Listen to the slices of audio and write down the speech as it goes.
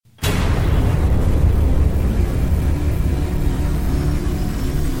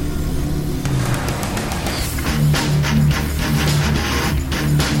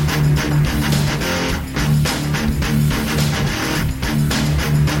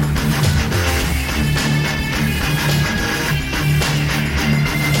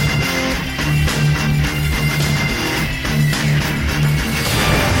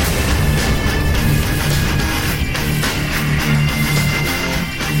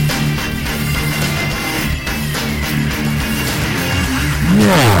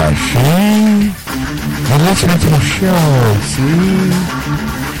show, see?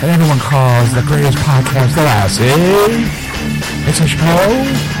 And everyone calls the greatest podcast alive, see? It's a show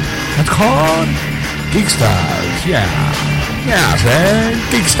that's called Geek Stars, yeah. Yeah, see?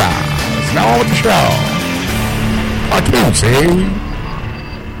 Geek Stars. Now on with the show. Part 2, see?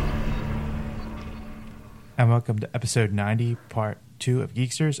 And welcome to episode 90, part 2 of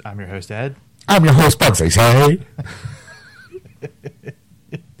Geeksters. I'm your host, Ed. I'm your host, Bugsy, see?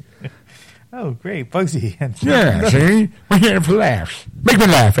 Oh, great, Bugsy. Yeah, see? We're here for laughs. Make me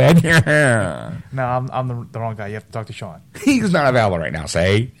laugh, Ed. Yeah. No, I'm the wrong guy. You have to talk to Sean. He's not available right now,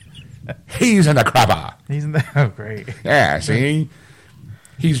 see? He's in the crapper. He's in the... Oh, great. Yeah, see?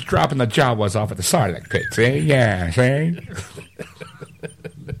 He's dropping the Jawas off at the side of the pit, see? Yeah, see?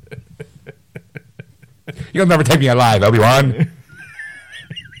 You'll never take me alive, Obi-Wan.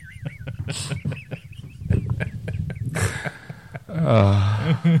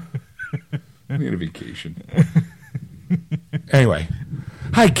 I need a vacation. Anyway.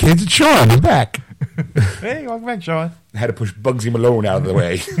 Hi, kids. It's Sean. I'm back. Hey, welcome back, Sean. I had to push Bugsy Malone out of the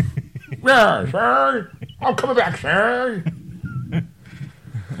way. Yeah, sir. I'm coming back, sir.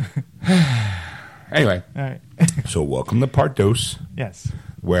 Anyway. All right. So welcome to Part Dos, Yes.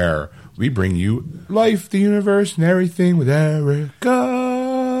 where we bring you life, the universe, and everything with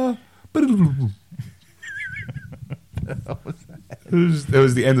Erica. That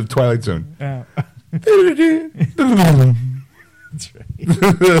was the end of Twilight Zone. Oh. That's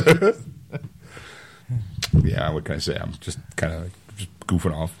right. Yeah, what can I say? I'm just kind of just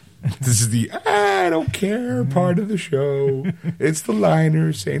goofing off. This is the I don't care part of the show. It's the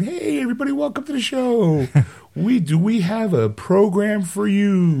liners saying, "Hey, everybody, welcome to the show. We have a program for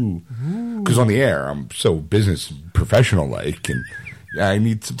you." Because on the air, I'm so business professional like, and I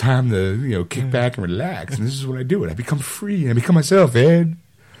need some time to kick back and relax. And this is what I do. And I become free. And I become myself, Ed.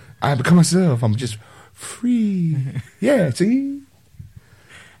 I become myself. I'm just free. Yeah, see.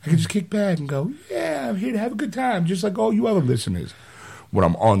 I can just kick back and go, yeah, I'm here to have a good time, just like all you other listeners. When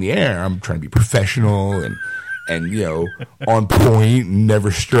I'm on the air, I'm trying to be professional and on point,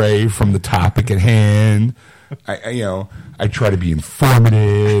 never stray from the topic at hand. I try to be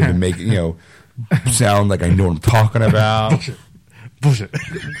informative and make it, sound like I know what I'm talking about. Bullshit.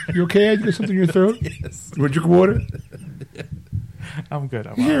 You okay? Ed? You got something in your throat? Yes. You want a drink of water? I'm good.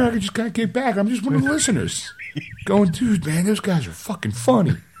 I'm Here, all I right. can just kind of kick back. I'm just one of the listeners. Going, dude, man, those guys are fucking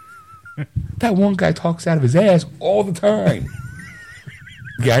funny. That one guy talks out of his ass all the time.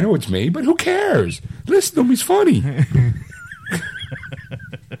 Yeah, I know it's me, but who cares? Listen to him, he's funny.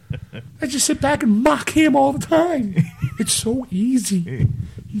 I just sit back and mock him all the time. It's so easy.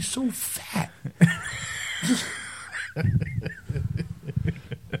 He's so fat.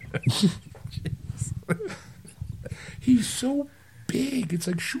 He's so big. It's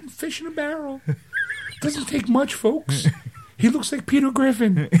like shooting fish in a barrel. Doesn't take much, folks. He looks like Peter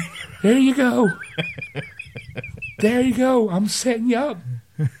Griffin. There you go. There you go. I'm setting you up.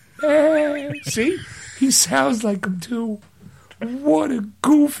 See? He sounds like him, too. What a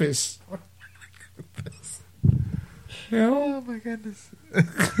goofus. Oh, my goodness.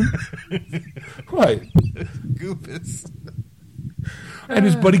 What? Goofus. And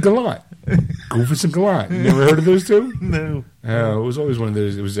his buddy Gallant. Goofus and Gallant. You never heard of those two? No. It was always one of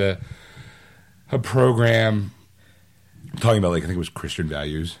those. It was a program talking about, like, I think it was Christian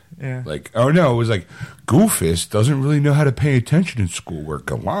values. Yeah. Like, oh no, it was like, Goofus doesn't really know how to pay attention in school, where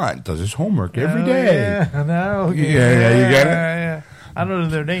Gallant does his homework every day. Yeah, I know. Yeah, you get it? Yeah. I don't know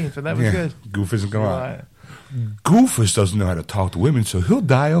their names, but that was good. Goofus and Gallant. Goofus doesn't know how to talk to women, so he'll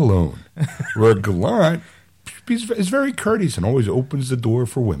die alone. Where Gallant is very courteous and always opens the door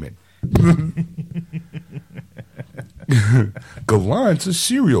for women. Gallant's a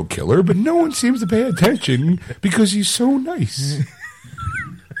serial killer, but no one seems to pay attention because he's so nice.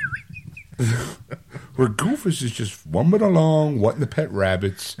 Where Goofus is just wumbling along, wanting to pet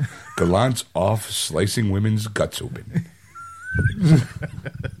rabbits, Gallant's off slicing women's guts open.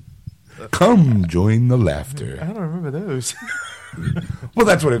 Come join the laughter. I don't remember those. Well,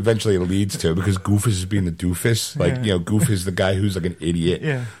 that's what eventually it leads to, because Goofus is being the doofus. Like, Goof is the guy who's like an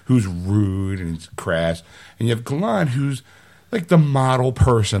idiot, who's rude and he's crass. And you have Gallant, who's like the model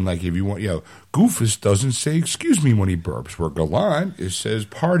person. Like, if you want, Goofus doesn't say "excuse me" when he burps, where Gallant says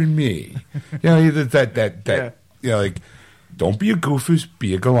 "pardon me." Like, don't be a Goofus,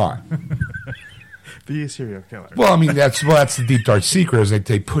 be a Gallant. Be a serial killer. Well, I mean, that's the deep dark secret, is like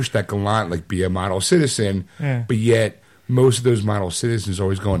they push that Gallant, like, be a model citizen, but yet most of those model citizens are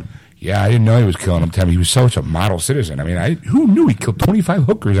always going, yeah, I didn't know he was killing them. Tell me, he was such a model citizen. I mean, who knew he killed 25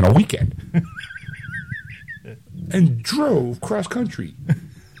 hookers in a weekend? And drove cross country.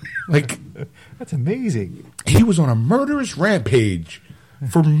 Like, that's amazing. He was on a murderous rampage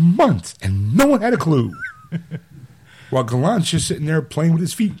for months, and no one had a clue. While Gallant's just sitting there playing with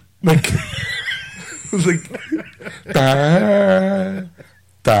his feet. Like, da,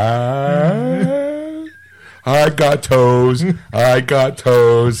 da, I got toes.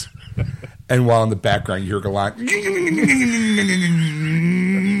 And while in the background, you hear Gallant.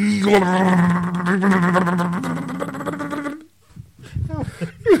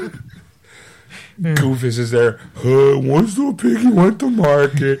 Goofus is there. Once little piggy went to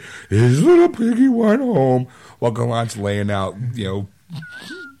market, his little piggy went home. While Gallant's laying out,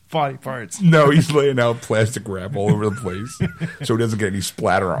 body parts. No, he's laying out plastic wrap all over the place so he doesn't get any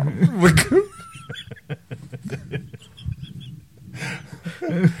splatter on him.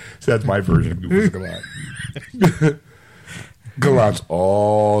 So that's my version of Goofus Gallant. Gallant's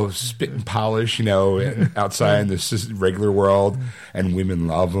all spit and polish, outside in the regular world, and women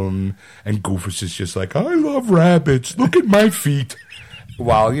love him. And Goofus is just like, I love rabbits. Look at my feet.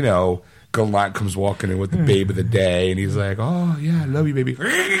 While, Gallant comes walking in with the babe of the day, and he's like, oh, yeah, I love you, baby.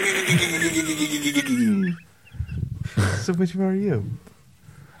 So which one are you?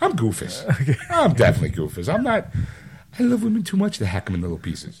 I'm Goofus. Okay. I'm definitely Goofus. I love women too much to hack them in little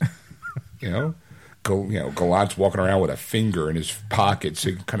pieces. Gallant's walking around with a finger in his pocket,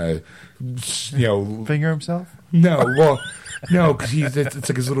 so he can kind of, Finger himself? No, because it's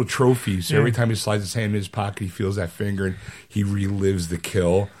like his little trophy. So every time he slides his hand in his pocket, he feels that finger, and he relives the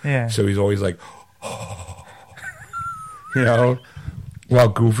kill. Yeah. So he's always like, while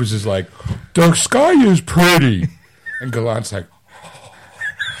Goofus is like, the sky is pretty, and Gallant's like,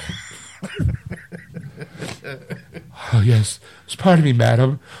 oh yes, pardon me,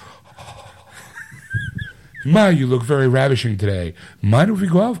 madam. My, you look very ravishing today. Mind if we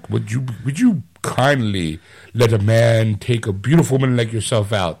go out? Would you kindly let a man take a beautiful woman like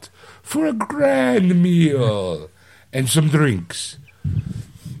yourself out for a grand meal and some drinks?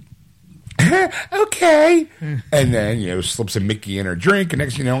 Okay. And then, slips a Mickey in her drink, and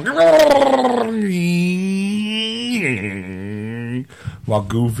next you know, while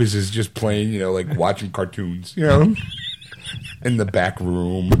Goofus is just playing, like watching cartoons, in the back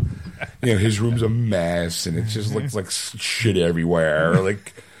room. His room's a mess, and it just looks like shit everywhere.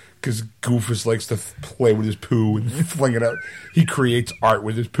 Because Goofus likes to play with his poo and fling it out. He creates art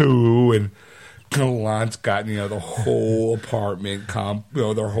with his poo, and Gallant's got the whole apartment,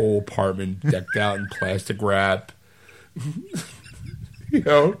 their whole apartment decked out in plastic wrap. I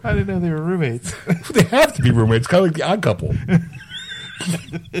didn't know they were roommates. They have to be roommates, kind of like the Odd Couple.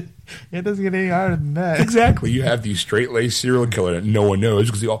 It doesn't get any harder than that. Exactly. You have the straight-laced serial killer that no one knows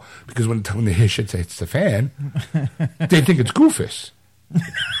because when the shit hits the fan, they think it's Goofus.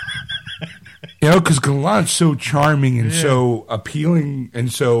 Because Gallant's so charming and so appealing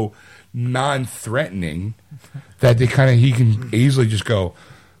and so non-threatening that he can easily just go,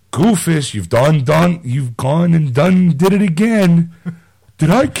 Goofus, you've gone and did it again. Did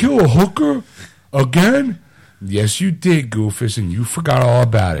I kill a hooker again? Yes, you did, Goofus, and you forgot all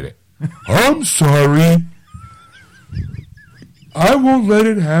about it. I'm sorry. I won't let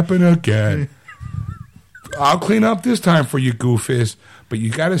it happen again. I'll clean up this time for you, Goofus, but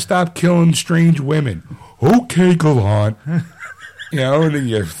you got to stop killing strange women. Okay, Gallant. And then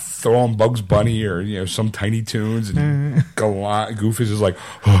you throw on Bugs Bunny or some Tiny Toons, and Goofus is like,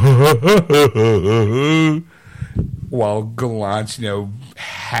 while Gallant's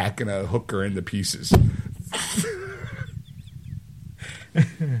hacking a hooker into pieces.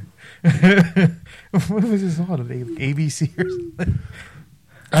 What was this on? ABC or something?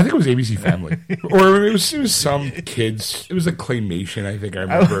 I think it was ABC Family, or it was some kids. It was a claymation. I think I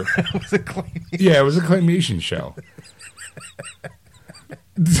remember. It was a claymation. Yeah, it was a claymation show.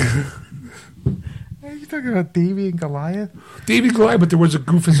 Are you talking about Davy and Goliath? Davy and Goliath, but there was a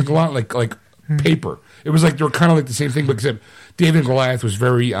Goofus and Goliath like paper. It was like they were kind of like the same thing, but except Davy and Goliath was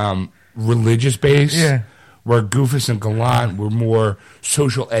very religious based. Yeah. Where Goofus and Gallant were more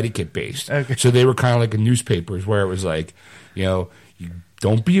social etiquette based. Okay. So they were kind of like in newspapers where it was like, you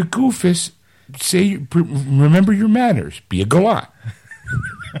don't be a Goofus. Remember your manners. Be a Gallant.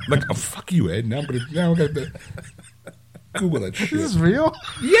 Like, oh, fuck you, Ed. Now I'm gonna Google that shit. This is real?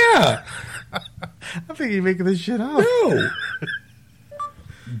 Yeah. I think you're making this shit up. No.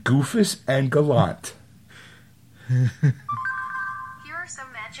 Goofus and Gallant. Here are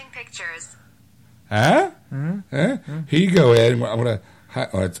some matching pictures. Huh? Huh? Here you go, Ed. I'm gonna.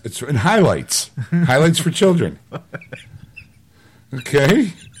 It's in highlights. Highlights for children.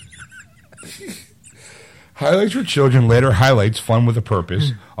 Okay. Highlights for Children, later Highlights, Fun with a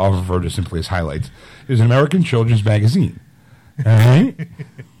Purpose. I'll refer to simply as Highlights. Is an American children's magazine. All right.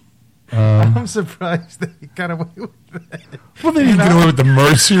 I'm surprised that he got away with that. Well, they didn't get away with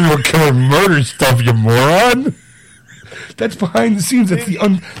the serial killer murder stuff, you moron. That's behind the scenes. That's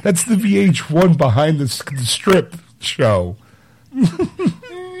that's the VH1 behind the strip show.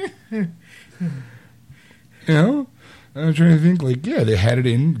 You know, I'm trying to think. Like, yeah, they had it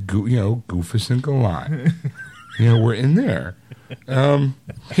in, Goofus and Gallant. We're in there.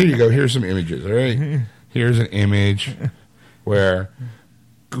 Here you go. Here's some images. All right. Here's an image where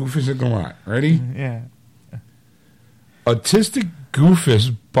Goofus and Gallant. Ready? Yeah. Autistic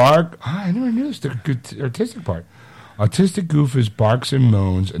Goofus bark. I never knew this. The artistic part. Autistic Goofus barks and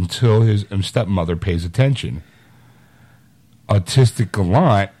moans until his stepmother pays attention. Autistic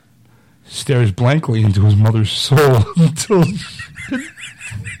Gallant stares blankly into his mother's soul until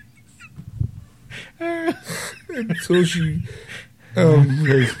she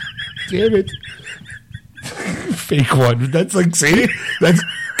like, damn it. Fake one. That's like, see? That's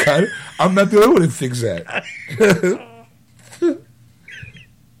kind of, I'm not the only one that thinks that.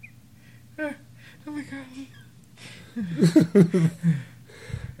 Oh my god.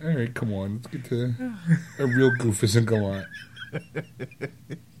 All right, come on. Let's get to a real Goofus and Gallant.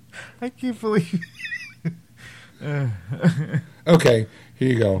 I can't believe. Okay, here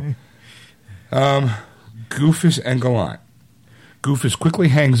you go. Goofus and Gallant. Goofus quickly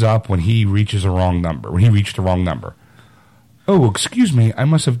hangs up when he reaches the wrong number. Oh, excuse me, I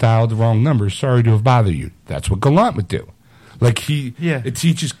must have dialed the wrong number. Sorry to have bothered you. That's what Gallant would do. Like, it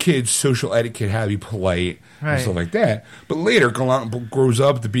teaches kids social etiquette, how to be polite, and stuff like that. But later, Gallant grows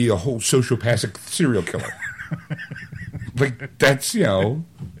up to be a whole sociopathic serial killer. Like, that's,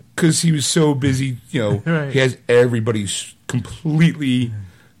 because he was so busy, he has everybody completely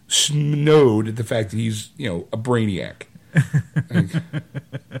snowed at the fact that he's, a brainiac.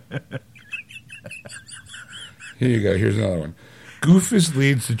 Here you go. Here's another one. Goofus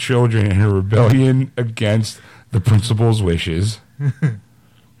leads the children in a rebellion against the principal's wishes.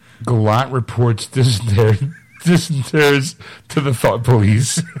 Gallant reports dysenteries to the thought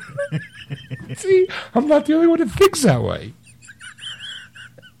police. See, I'm not the only one that thinks that way.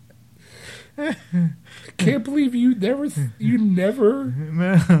 I can't believe you never.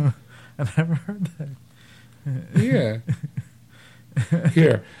 No, I never heard that. Yeah.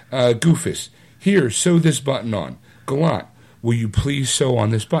 Here, Goofus. Here, sew this button on. Gallant, will you please sew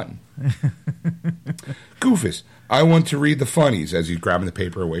on this button? Goofus, I want to read the funnies as he's grabbing the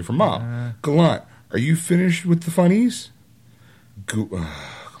paper away from Mom. Gallant, are you finished with the funnies? Come on.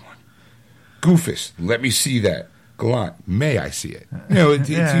 Goofus, let me see that. Gallant, may I see it? It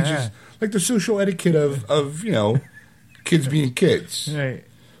teaches like the social etiquette of kids being kids. Right.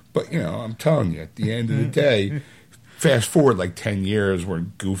 But, I'm telling you, at the end of the day, fast forward like 10 years where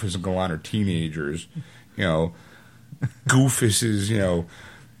Goofus and Gallant are teenagers, Goofus is,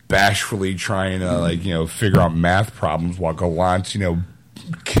 bashfully trying to, figure out math problems while Gallant's,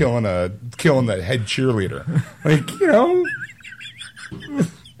 killing the head cheerleader. Like,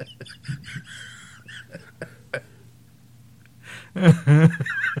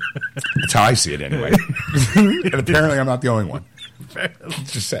 That's how I see it anyway. And apparently I'm not the only one.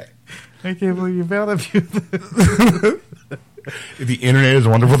 Let's just say. I can't believe you found a few. The internet is a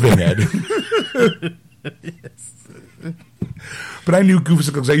wonderful thing, Ed. Yes. But I knew Goofus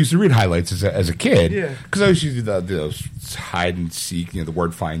because I used to read highlights as a kid. Yeah. Because I used to do those hide and seek, the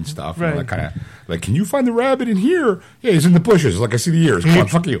word find stuff. Right. That kind of like, can you find the rabbit in here? Yeah, he's in the bushes. Like, I see the ears. Come on,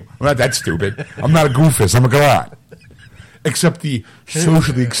 fuck you. I'm not that stupid. I'm not a Goofus. I'm a Gallant. Except the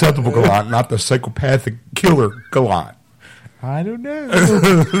socially acceptable Gallant, not the psychopathic killer Gallant. I don't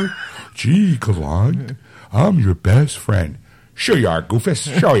know. Gee, Gallant, I'm your best friend. Sure you are,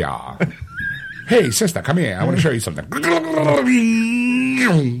 Goofus. Sure you are. Hey, sister, come here. I want to show you something. I'm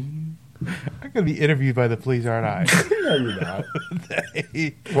going to be interviewed by the police, aren't I? No, you're not.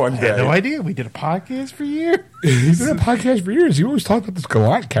 One day. I had no idea. We did a podcast for years. He's been a podcast for years. He always talked about this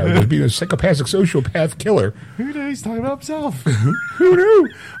Gallant character as being a psychopathic sociopath killer. Who knew he's talking about himself? Who knew?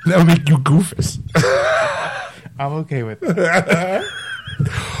 That would make you Goofus. I'm okay with that.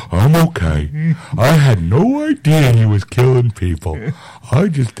 I'm okay. I had no idea he was killing people. I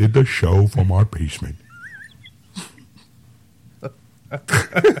just did the show from our basement.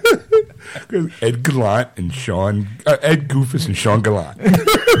 Ed Gallant and Ed Goofus and Sean Gallant,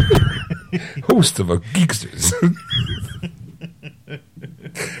 host of a Geeksters.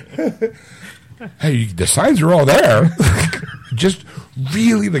 Hey, the signs are all there. Just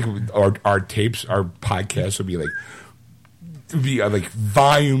really like our tapes, our podcasts would be like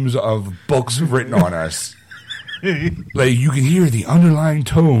volumes of books written on us. Like, you can hear the underlying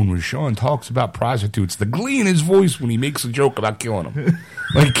tone when Sean talks about prostitutes, the glee in his voice when he makes a joke about killing them.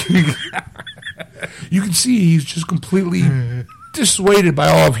 Like, you can see he's just completely dissuaded by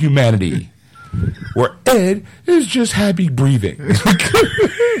all of humanity. Where Ed is just happy breathing.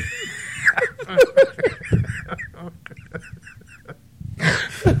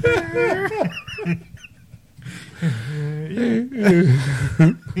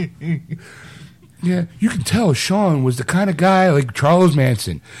 Yeah, you can tell Sean was the kind of guy like Charles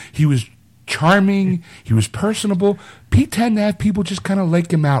Manson. He was charming, he was personable. Pete tended to have people just kind of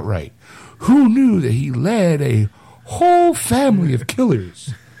like him outright. Who knew that he led a whole family of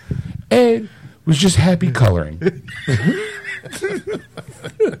killers? Ed was just happy coloring.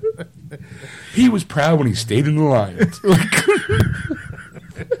 He was proud when he stayed in the lines.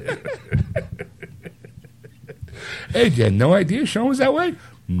 Ed, you had no idea Sean was that way?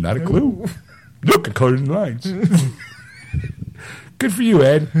 Not a clue. Look, I colored in the lines. Good for you,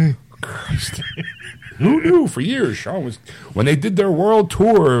 Ed. Christ. Who knew? For years, Sean was... When they did their world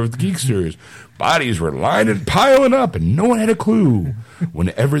tour of the Geeksters, bodies were lining, piling up, and no one had a clue.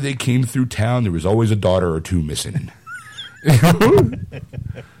 Whenever they came through town, there was always a daughter or two missing. And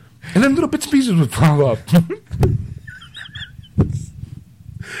then little bits and pieces would pop up.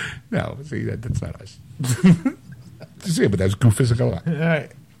 No, see, that's not us. See, but that's Goof is a Galan. All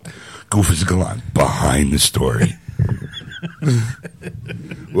right. Goof is a Galan, behind the story.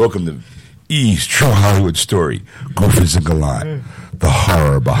 Welcome to E's True Hollywood Story. Goof is a Galan, the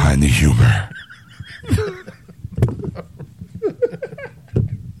horror behind the humor.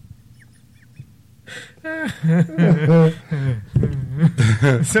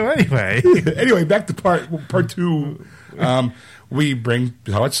 So anyway, Back to part two. We bring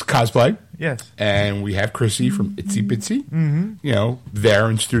it's cosplay. Yes. And we have Chrissy from Itsy Bitsy, there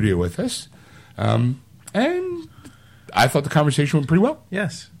in studio with us. And I thought the conversation went pretty well.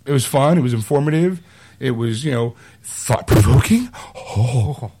 Yes. It was fun. It was informative. It was, thought-provoking.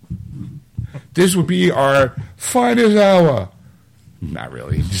 Oh. This would be our finest hour. Not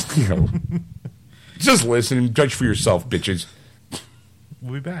really. Just, just listen and judge for yourself, bitches.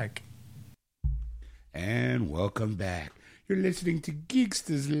 We'll be back. And welcome back. You're listening to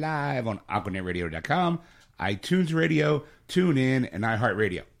Geeksters Live on AquanetRadio.com, iTunes Radio, TuneIn, and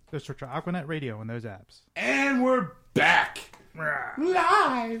iHeartRadio. Just search Aquanet Radio in those apps. And we're back.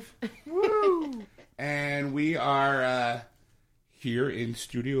 Live. Woo. And we are here in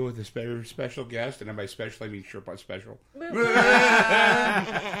studio with a special guest. And by special, I mean short but special.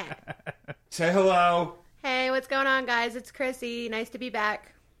 Say hello. Hey, what's going on, guys? It's Chrissy. Nice to be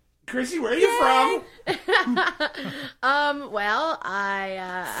back. Chrissy, where are you from? Well,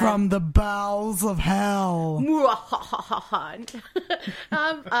 I from the bowels of hell.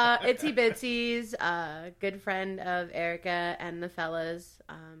 Itsy Bitsy's good friend of Erica and the fellas.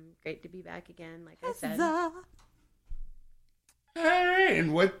 Great to be back again, like I said. All right,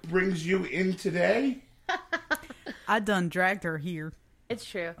 and what brings you in today? I done dragged her here. It's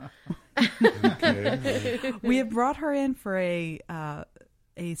true. Okay. We have brought her in for a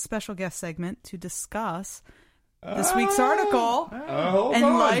special guest segment to discuss this week's article Hold and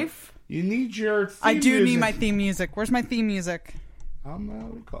on. life. You need your theme I do music. need my theme music. Where's my theme music?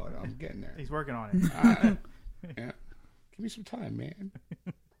 I'm getting there. He's working on it. Yeah. Give me some time, man.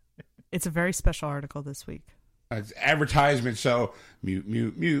 It's a very special article this week. It's advertisement, so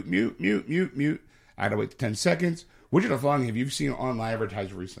mute. I gotta wait 10 seconds. Which of the following have you seen online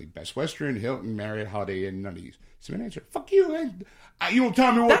advertised recently? Best Western, Hilton, Marriott, Holiday Inn, none of these. So an answer. Fuck you, man. You don't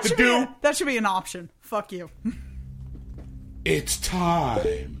tell me what to do. That should be an option. Fuck you. It's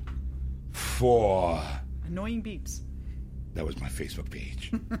time for... Annoying beeps. That was my Facebook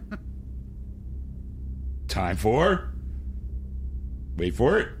page. Time for... Wait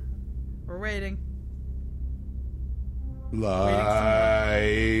for it. We're waiting.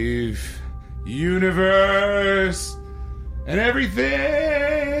 Life, universe, and everything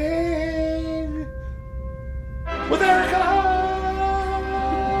with Erica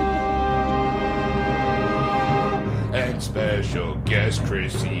and special guest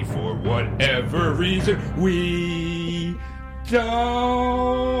Chrissy. For whatever reason we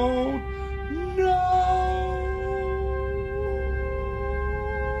don't know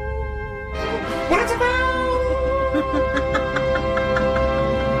what it's about.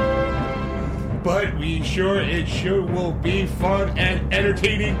 But we sure it sure will be fun and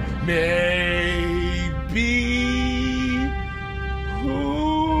entertaining. Maybe.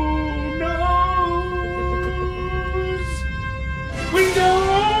 Who knows? We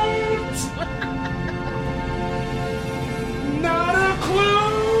don't. Not a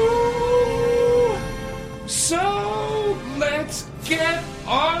clue. So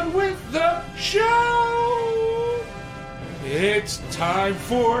on with the show. It's time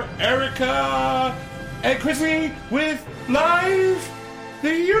for Erica and Chrisley with Live,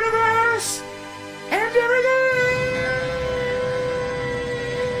 the Universe, and Everything.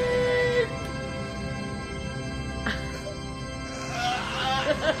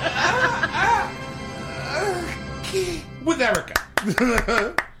 With Erica.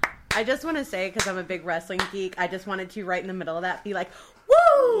 I just want to say, because I'm a big wrestling geek, I just wanted to, right in the middle of that, be like,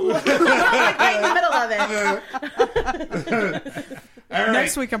 woo! Like, right in the middle of it. All right.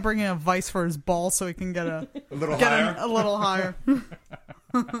 Next week, I'm bringing a vice for his ball so he can get a little higher. A little higher.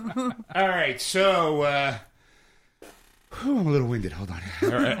 All right, so I'm a little winded. Hold on.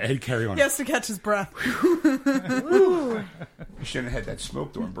 Ed, carry on. He has to catch his breath. You shouldn't have had that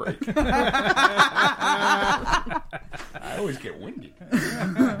smoke during break. I always get winded.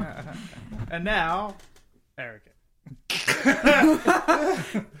 And now, Erica. Thanks.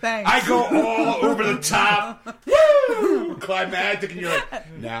 I go all over the top. Woo! Climactic, and you're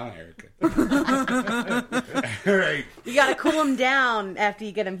like, now, Erica. All right. You gotta cool them down after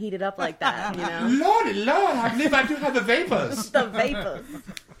you get them heated up like that, you know? Lordy, Lord, I believe I do have the vapors. The vapors.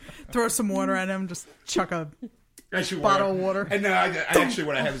 Throw some water at him, just chuck a Actually, bottle of water. And no, I actually,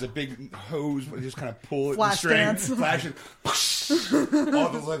 what I have is a big hose where you just kind of pull it. Flash and dance. Flash it. All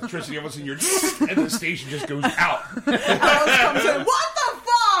the electricity, all of a sudden you're, and the station just goes out. Alice comes in, what the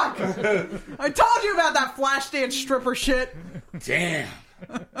fuck? I told you about that flash dance stripper shit. Damn.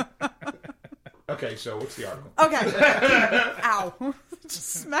 Okay, so what's the article? Okay. Ow.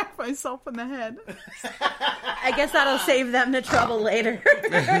 Just smacked myself in the head. I guess that'll save them the trouble later.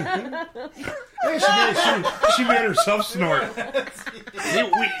 Yeah, she made herself snort.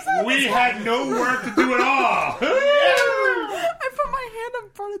 We had no work to do at all. I put my hand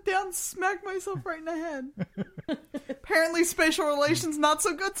up, brought it down, smacked myself right in the head. Apparently spatial relations not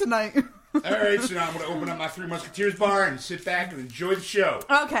so good tonight. All right, so now I'm going to open up my Three Musketeers bar and sit back and enjoy the show.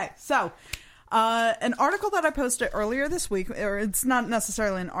 Okay, so an article that I posted earlier this week, or it's not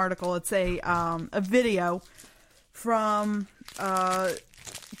necessarily an article, it's a video from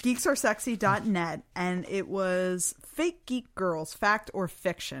geeksaresexy.net, and it was Fake Geek Girls, Fact or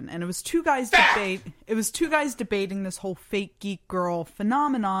Fiction, and it was two guys debating this whole fake geek girl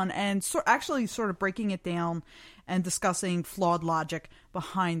phenomenon, and actually sort of breaking it down and discussing flawed logic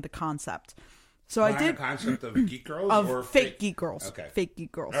behind the concept. So I did the concept of geek girls or fake geek girls. Okay, fake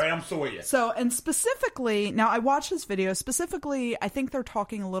geek girls. All right, I'm still with you. So, and specifically, now I watched this video. Specifically, I think they're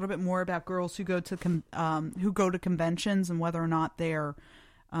talking a little bit more about girls who go to conventions and whether or not they're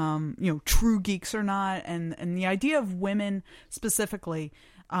true geeks or not, and the idea of women specifically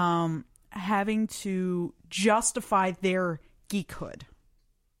having to justify their geekhood.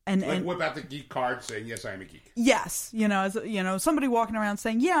 And whip out the geek card saying, yes, I am a geek. Yes. Somebody walking around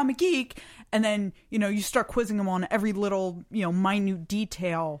saying, yeah, I'm a geek. And then, you start quizzing them on every little, minute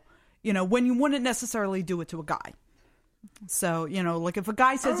detail, when you wouldn't necessarily do it to a guy. So, like if a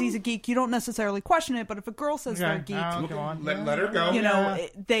guy says he's a geek, you don't necessarily question it. But if a girl says they're a geek, let her go.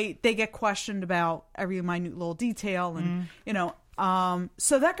 They get questioned about every minute little detail. And,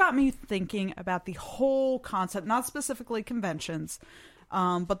 so that got me thinking about the whole concept, not specifically conventions,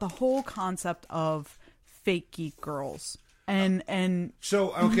 but the whole concept of fake geek girls. So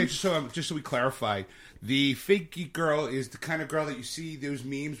just so we clarify, the fake geek girl is the kind of girl that you see those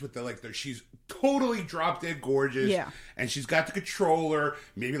memes with she's totally drop dead gorgeous, yeah, and she's got the controller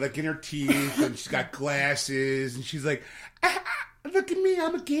maybe like in her teeth, and she's got glasses, and she's like, look at me,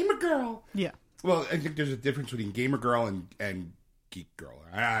 I'm a gamer girl. Yeah. Well, I think there's a difference between gamer girl and geek girl.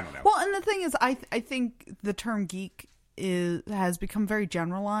 I don't know. Well, and the thing is, I think the term geek has become very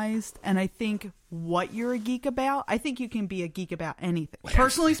generalized, and I think what you're a geek about, I think you can be a geek about anything.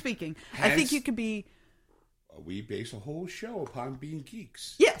 Personally speaking, I think you could be. We base a whole show upon being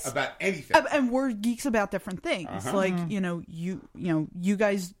geeks. Yes, about anything, and we're geeks about different things. Uh-huh. Like you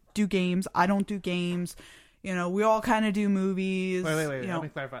guys do games. I don't do games. We all kind of do movies. Wait. Let me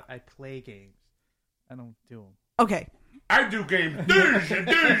clarify. I play games. I don't do them. Okay. I do games.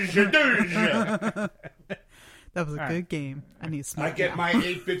 That was a good game. I need to smoke. I get my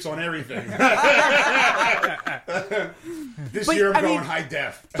 8 bits on everything. This year I'm going high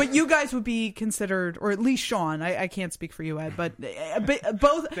def. But you guys would be considered, or at least Sean. I can't speak for you, Ed, but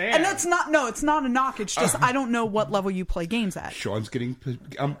both. Damn. And that's not. No, it's not a knock. It's just I don't know what level you play games at. Sean's getting.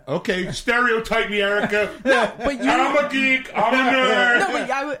 Okay, stereotype me, Erica. No, but I'm a geek. I'm a nerd. No, but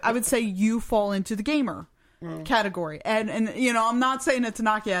I would say you fall into the gamer category. And you know, I'm not saying it to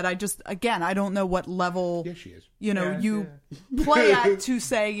knock you out. I just, again, I don't know what level, Yeah, she is. you know, you play at to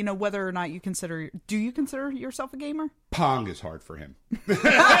say, you know, whether or not you consider, do you consider yourself a gamer? Pong is hard for him.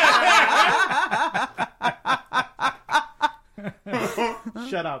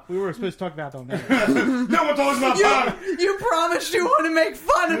 Shut up. We were supposed to talk about that on there. No one talks about Pong. You promised you want to make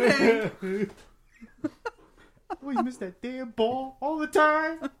fun of me. Oh, you missed that damn ball all the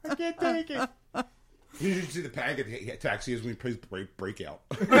time. I can't take it. You should see the panic attack he has when he plays Breakout.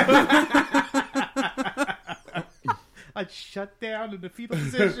 I'd shut down in the fetal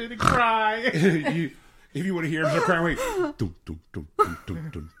position and cry. If you want to hear him start crying, wait. Oh,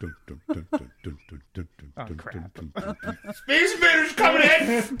 crap. Space Invaders coming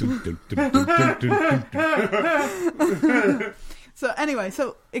in! So anyway,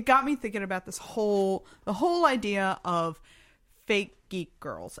 so it got me thinking about the whole idea of fake geek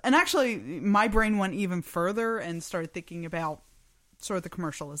girls. And actually, my brain went even further and started thinking about sort of the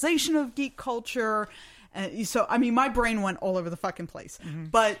commercialization of geek culture. So, I mean, my brain went all over the fucking place. Mm-hmm.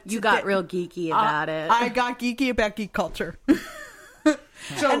 But you got real geeky about it. I got geeky about geek culture.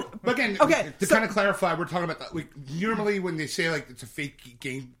 So, again, to kind of clarify, we're talking about that. Like, normally when they say like it's a fake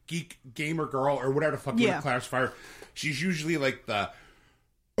geek gamer girl or whatever the fuck you want to classify her, she's usually like the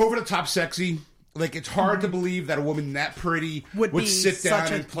over the top sexy. Like, it's hard to believe that a woman that pretty would sit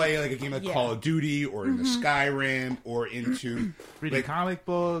down and play like a game of Call of Duty or into Skyrim or into reading comic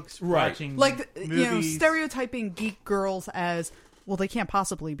books, right. watching like movies. You know, stereotyping geek girls as, well, they can't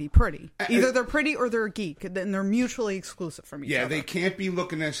possibly be pretty. Either they're pretty or they're a geek, and they're mutually exclusive from each other. Yeah, they can't be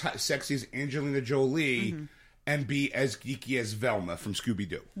looking as sexy as Angelina Jolie and be as geeky as Velma from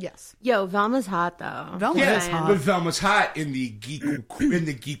Scooby-Doo. Yes. Yo, Velma's hot though. Velma's hot. But Velma's hot in the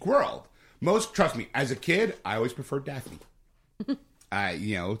geek world. Trust me, as a kid, I always preferred Daphne.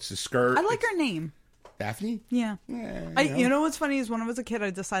 You know, it's a skirt. I like her name. Daphne? Yeah. Yeah, you know what's funny is when I was a kid, I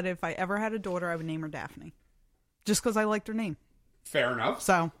decided if I ever had a daughter, I would name her Daphne. Just because I liked her name. Fair enough.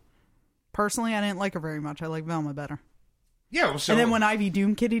 So, personally, I didn't like her very much. I like Velma better. Yeah, well, so... And then when Ivy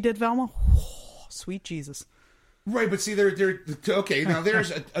Doom Kitty did Velma, sweet Jesus. Right, but see, okay, now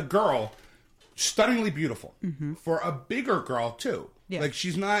there's a girl, stunningly beautiful, for a bigger girl, too. Yeah. Like,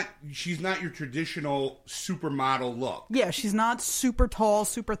 she's not your traditional supermodel look. Yeah, she's not super tall,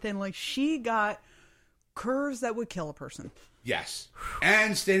 super thin. Like, she got curves that would kill a person. Yes.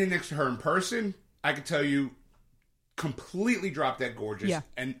 And standing next to her in person, I can tell you, completely drop dead gorgeous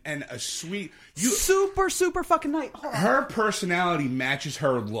and a sweet... super fucking nice. Her personality matches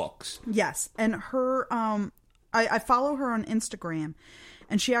her looks. Yes, and her... I follow her on Instagram.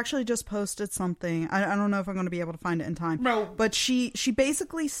 And she actually just posted something. I don't know if I'm going to be able to find it in time. No. But she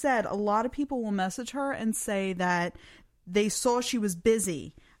basically said a lot of people will message her and say that they saw she was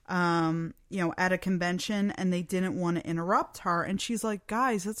busy, you know, at a convention and they didn't want to interrupt her. And she's like,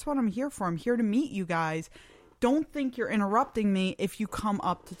 guys, that's what I'm here for. I'm here to meet you guys. Don't think you're interrupting me if you come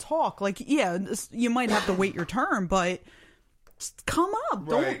up to talk. Like, yeah, you might have to wait your turn, but... come up.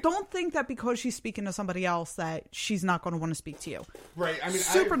 Right. Don't think that because she's speaking to somebody else that she's not going to want to speak to you. Right. I mean,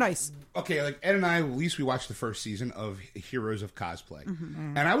 super nice. Okay, like Ed and I, at least we watched the first season of Heroes of Cosplay,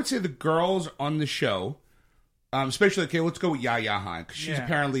 and I would say the girls on the show, especially let's go with Yaya Han because she's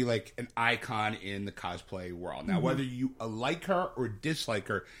apparently like an icon in the cosplay world. Now, whether you like her or dislike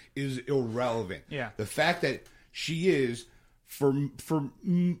her is irrelevant. Yeah. The fact that she is for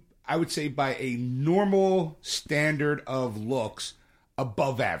I would say by a normal standard of looks,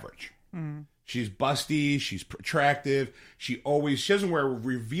 above average. She's busty, she's attractive, she doesn't wear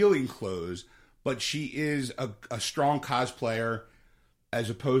revealing clothes, but she is a strong cosplayer as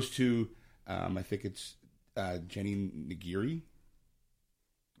opposed to, I think it's Jenny Nigiri.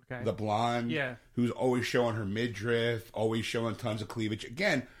 Okay. The blonde, who's always showing her midriff, always showing tons of cleavage.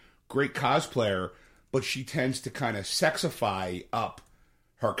 Again, great cosplayer, but she tends to kind of sexify up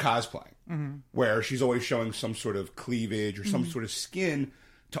her cosplay, where she's always showing some sort of cleavage or some sort of skin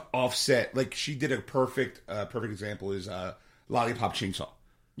to offset. Like, she did a perfect example is Lollipop Chainsaw.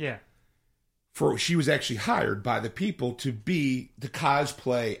 Yeah. She was actually hired by the people to be the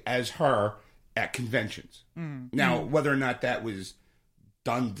cosplay as her at conventions. Now, whether or not that was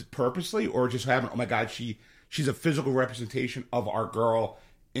done purposely or just having, oh my God, she's a physical representation of our girl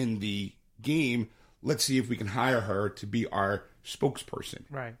in the game. Let's see if we can hire her to be our spokesperson.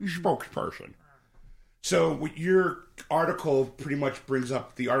 Right. Spokesperson. So what your article pretty much brings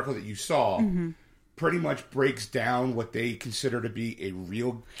up, the article that you saw, pretty much breaks down what they consider to be a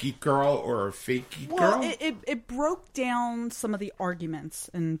real geek girl or a fake geek girl. Well, it broke down some of the arguments,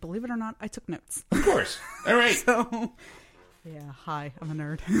 and believe it or not, I took notes. Of course. All right. So Yeah, hi, I'm a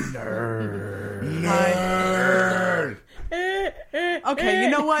nerd. Nerd. Okay, you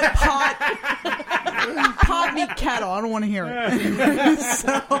know what? Pot meet kettle. I don't want to hear it.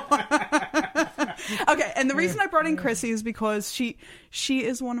 Okay, and the reason I brought in Chrissy is because she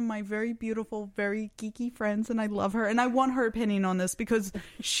is one of my very beautiful, very geeky friends, and I love her, and I want her opinion on this because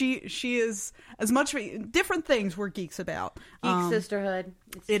she is as much different things we're geeks about. Geek sisterhood.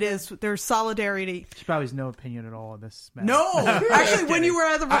 It is. There's solidarity. She probably has no opinion at all on this matter. No, actually, when you were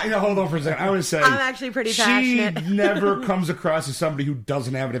at the Hold on for a second. I would say I'm actually pretty passionate. She never comes across as somebody who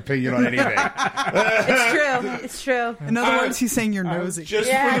doesn't have an opinion on anything. It's true. It's true. In other words, he's saying you're nosy.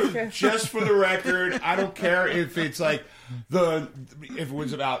 Just for the record, I don't care if it's like if it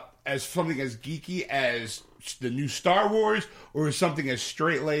was about as something as geeky as the new Star Wars or something as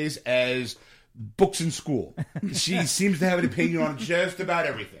straight-laced as books in school. She seems to have an opinion on just about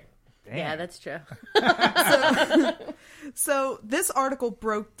everything. Damn. Yeah, that's true. So this article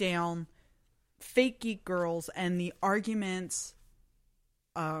broke down fake geek girls and the arguments,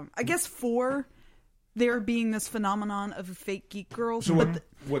 I guess, for there being this phenomenon of fake geek girls. So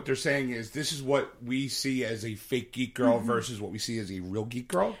what they're saying is this is what we see as a fake geek girl versus what we see as a real geek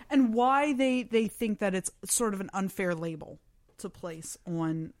girl? And why they think that it's sort of an unfair label to place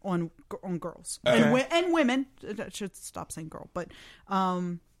on girls and women. I should stop saying girl, but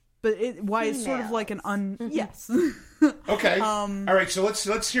why it's sort of like an yes. Okay. All right. So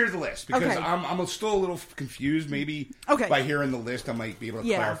let's hear the list because okay. I'm still a little confused. Maybe by hearing the list, I might be able to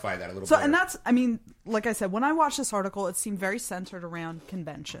clarify that a little. So and that's, I mean, like I said, when I watched this article, it seemed very centered around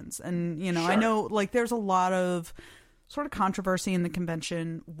conventions, and sure. I know like there's a lot of sort of controversy in the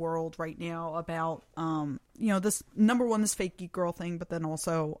convention world right now about this number one, this fake geek girl thing, but then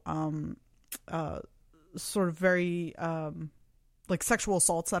also sort of very like sexual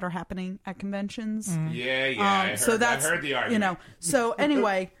assaults that are happening at conventions. Yeah. I heard the argument. So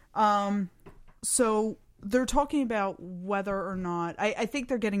anyway, so they're talking about whether or not I think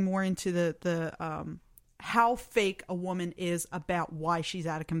they're getting more into the how fake a woman is about why she's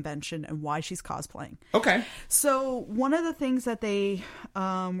at a convention and why she's cosplaying. Okay. So one of the things that they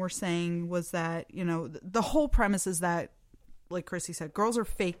were saying was that, the whole premise is that, like Chrissy said, girls are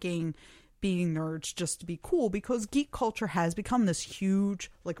faking being nerds just to be cool because geek culture has become this huge,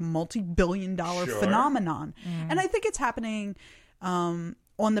 like, multi-billion-dollar phenomenon. And I think it's happening on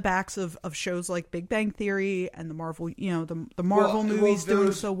the backs of shows like Big Bang Theory and the Marvel, the Marvel movies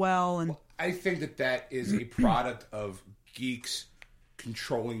doing so well. And I think that is a product of geeks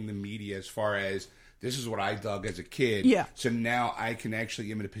controlling the media as far as this is what I dug as a kid. Yeah. So now I can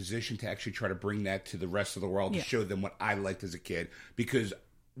actually am in a position to actually try to bring that to the rest of the world to show them what I liked as a kid because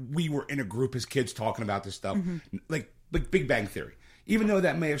we were in a group as kids talking about this stuff, like Big Bang Theory. Even though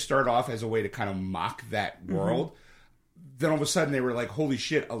that may have started off as a way to kind of mock that world, then all of a sudden they were like, holy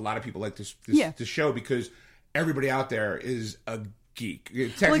shit, a lot of people like this show because everybody out there is a geek.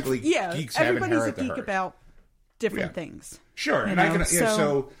 Technically, geeks have inherited everybody's a geek about different things. Sure. And I can,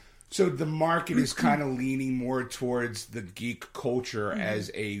 so the market is kind of leaning more towards the geek culture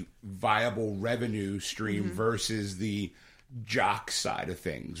as a viable revenue stream versus the jock side of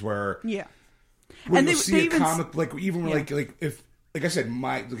things where and you'll see a comic like if like I said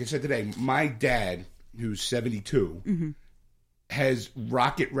today, my dad who's 72 has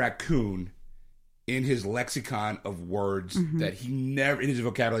Rocket Raccoon in his lexicon of words that he never in his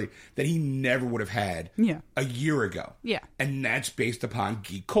vocabulary that he never would have had a year ago. And that's based upon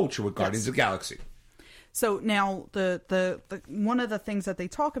geek culture with Guardians of the Galaxy. So now the one of the things that they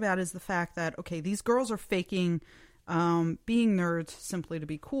talk about is the fact that these girls are faking being nerds simply to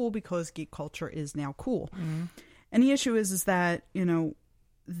be cool because geek culture is now cool. And the issue is that, the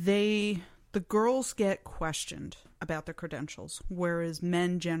girls get questioned about their credentials, whereas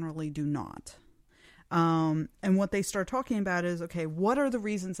men generally do not. And what they start talking about is, what are the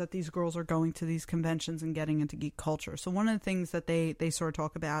reasons that these girls are going to these conventions and getting into geek culture? So one of the things that they sort of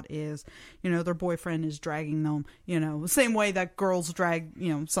talk about is, their boyfriend is dragging them, the same way that girls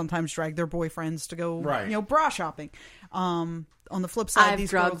sometimes drag their boyfriends to go, bra shopping. On the flip side, I've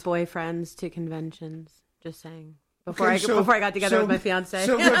drugged boyfriends to conventions, just saying. Before I got together with my fiance.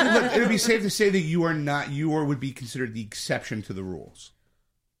 So look, it would be safe to say that you would be considered the exception to the rules.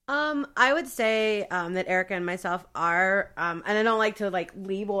 I would say that Erica and myself are, and I don't like to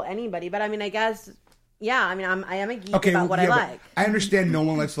label anybody, but I mean, I guess, I am a geek about what I like. I understand no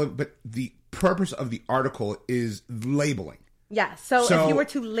one likes to, but the purpose of the article is labeling. Yeah. So if you were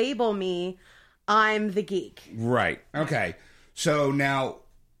to label me, I'm the geek. Right. Okay. So now,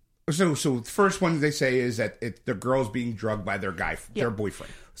 so the first one they say is that the girl's being drugged by their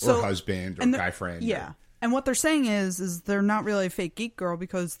boyfriend or husband or guy friend. Yeah. And what they're saying is they're not really a fake geek girl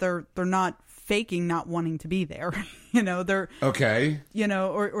because they're not faking not wanting to be there. They're okay.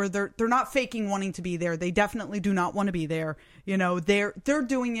 Or they're not faking wanting to be there. They definitely do not want to be there. They're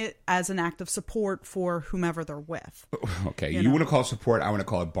doing it as an act of support for whomever they're with. Okay, you want to call it support. I want to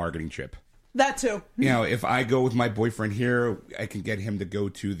call it bargaining chip. That too. If I go with my boyfriend here, I can get him to go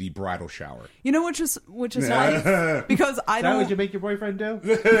to the bridal shower. Which is nice because I don't. That what you make your boyfriend do?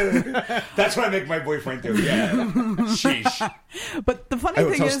 That's what I make my boyfriend do. Yeah. Sheesh. But the funny I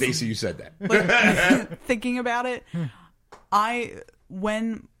will thing tell is, Stacy you said that. Thinking about it,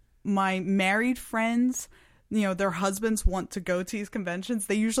 when my married friends, their husbands want to go to these conventions,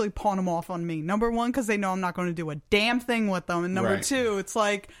 they usually pawn them off on me. Number one, because they know I'm not going to do a damn thing with them, and number two, it's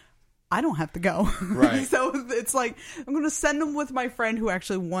like, I don't have to go. Right. So it's like, I'm going to send them with my friend who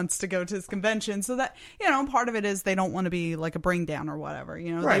actually wants to go to this convention so that, part of it is they don't want to be like a bring down or whatever. They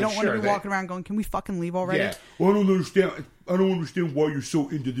don't want to be walking around going, can we fucking leave already? Yeah. Well, I don't understand why you're so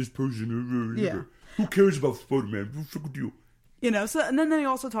into this person. Yeah. Who cares about Spider-Man? What's the deal? So, and then they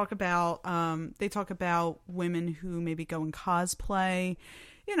also talk about, women who maybe go in cosplay,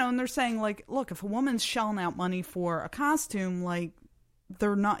 and they're saying like, look, if a woman's shelling out money for a costume, like,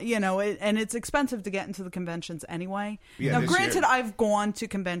 they're not, and it's expensive to get into the conventions anyway. Yeah, now, granted, I've gone to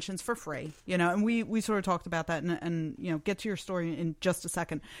conventions for free, and we sort of talked about that and get to your story in just a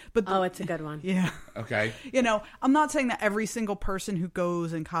second. But it's a good one. Yeah. Okay. I'm not saying that every single person who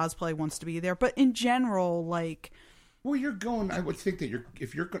goes in cosplay wants to be there, but in general, like, well, you're going. I would think that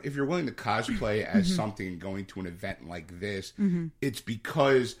if you're willing to cosplay as something and going to an event like this, it's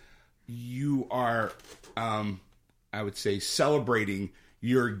because you are, I would say, celebrating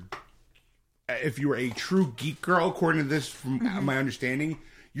your. If you are a true geek girl, according to this, from my understanding,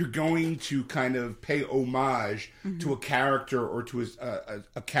 you're going to kind of pay homage to a character or to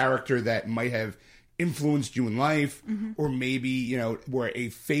a character that might have influenced you in life, or maybe where a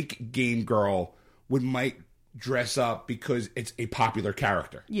fake game girl might dress up because it's a popular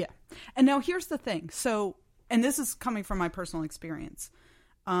character. Yeah. And now here's the thing. So, and this is coming from my personal experience.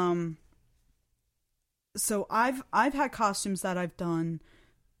 So I've had costumes that I've done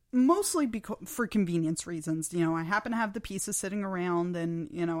mostly for convenience reasons. I happen to have the pieces sitting around,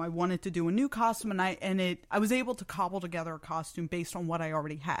 and I wanted to do a new costume, and I was able to cobble together a costume based on what I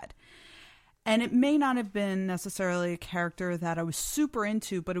already had. And it may not have been necessarily a character that I was super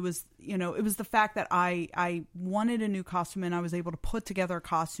into, but it was, it was the fact that I wanted a new costume, and I was able to put together a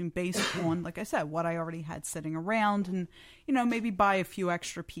costume based on, like I said, what I already had sitting around, and, maybe buy a few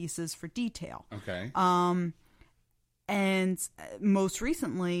extra pieces for detail. Okay. And most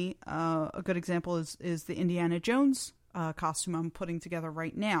recently, a good example is the Indiana Jones costume I'm putting together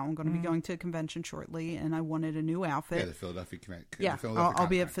right now. I'm going to be going to a convention shortly, and I wanted a new outfit. Yeah, the Philadelphia convention. Yeah, I'll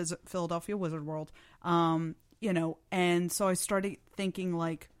be at Philadelphia Wizard World. And so I started thinking,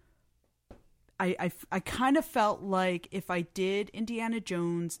 like, I kind of felt like if I did Indiana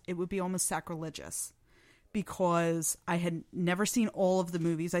Jones, it would be almost sacrilegious, because I had never seen all of the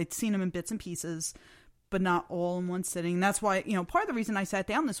movies. I'd seen them in bits and pieces, but not all in one sitting. And that's why, part of the reason I sat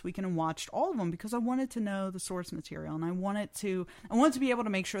down this weekend and watched all of them, because I wanted to know the source material, and I wanted to be able to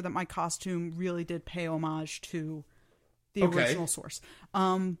make sure that my costume really did pay homage to the original source.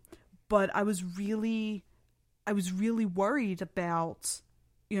 But I was really worried about,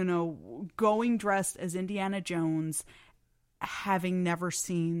 going dressed as Indiana Jones, having never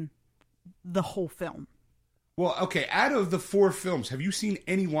seen the whole film. Well, okay, out of the 4 films, have you seen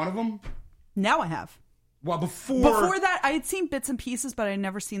any one of them? Now I have. Well, before that, I had seen bits and pieces, but I had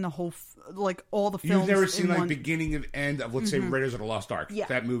never seen the whole, all the films. You've never seen, beginning and end of, let's say, Raiders of the Lost Ark. Yeah.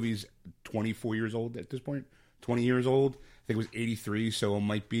 That movie's 24 years old at this point. 20 years old. I think it was 83, so it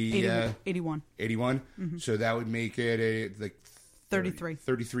might be... 81. 81? Mm-hmm. So that would make it, 33.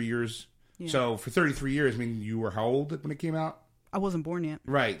 33 years. Yeah. So for 33 years, I mean, you were how old when it came out? I wasn't born yet.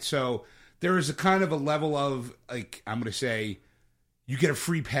 Right. So there is a kind of a level of, I'm going to say... You get a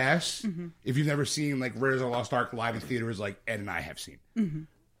free pass if you've never seen Raiders of the Lost Ark live in theaters like Ed and I have seen.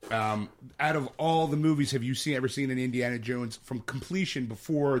 Out of all the movies, have you ever seen an Indiana Jones from completion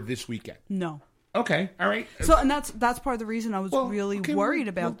before this weekend? No. Okay, all right. So, and that's part of the reason I was worried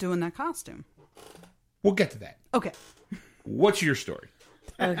about doing that costume. We'll get to that. Okay. What's your story?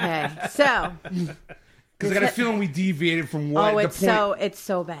 Okay, so because I got a feeling we deviated from what the point. It's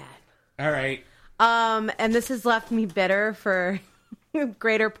so bad. All right. And this has left me bitter for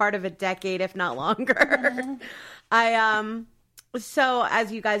greater part of a decade, if not longer. So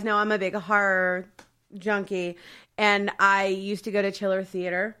as you guys know, I'm a big horror junkie, and I used to go to Chiller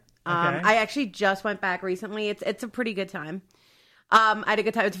Theater. I actually just went back recently. It's a pretty good time. I had a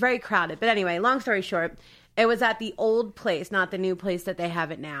good time. It's very crowded. But anyway, long story short, it was at the old place, not the new place that they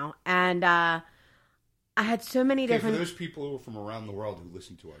have it now. And I had so many different. For those people who are from around the world who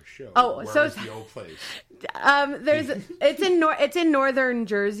listen to our show, where is the old place? It's in northern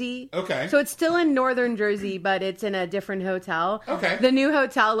Jersey. Okay. So it's still in northern Jersey, but it's in a different hotel. Okay. The new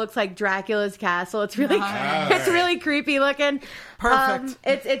hotel looks like Dracula's castle. It's really really creepy looking. Perfect.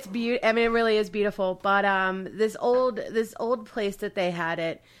 It's beautiful. I mean, it really is beautiful. But this old place that they had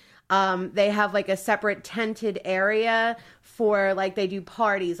it. They have like a separate tented area for like they do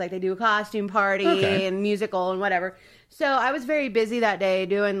parties, like they do a costume party and musical and whatever. So I was very busy that day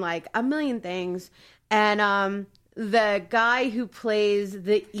doing like a million things. And the guy who plays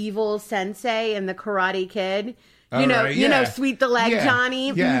the evil sensei in the Karate Kid, you know, Sweet the Leg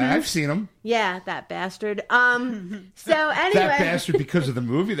Johnny. Yeah, I've seen him. Yeah, that bastard. So anyway, that bastard because of the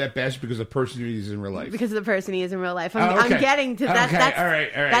movie. That bastard because of the person he is in real life. Because of the person he is in real life. I'm getting to that. Okay. All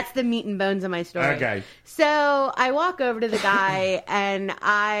right. That's the meat and bones of my story. Okay. So I walk over to the guy and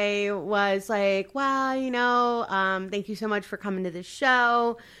I was like, "Well, thank you so much for coming to the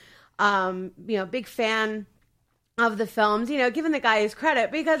show. Big fan." Of the films, giving the guy his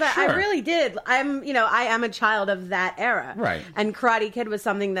credit because I really did. I am a child of that era. Right. And Karate Kid was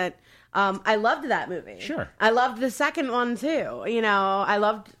something that I loved that movie. Sure. I loved the second one too. I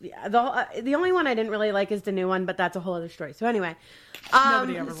loved the only one I didn't really like is the new one, but that's a whole other story. So anyway,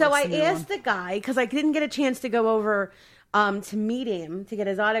 so I asked the guy because I didn't get a chance to go over to meet him to get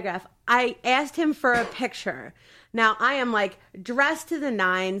his autograph. I asked him for a picture. Now I am like dressed to the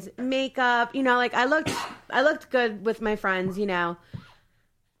nines, makeup, like I looked good with my friends,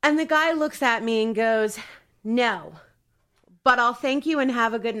 And the guy looks at me and goes, "No, but I'll thank you and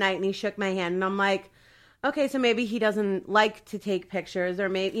have a good night." And he shook my hand, and I'm like, okay, so maybe he doesn't like to take pictures, or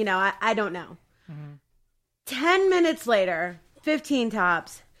maybe I don't know. 10 minutes later, 15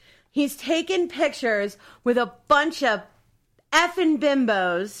 tops, he's taking pictures with a bunch of effing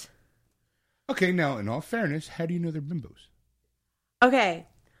bimbos. Okay, now, in all fairness, how do you know they're bimbos? Okay,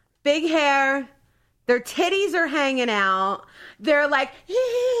 big hair, their titties are hanging out, they're like,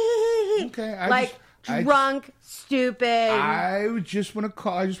 drunk, stupid. I just want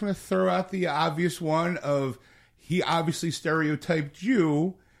to throw out the obvious one of, he obviously stereotyped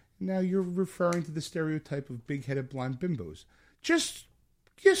you, now you're referring to the stereotype of big-headed blonde bimbos. Just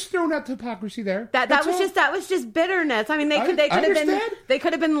throwing out the hypocrisy there. That was just bitterness. I mean, they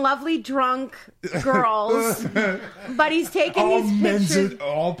could have been lovely drunk girls, but he's taking these pictures.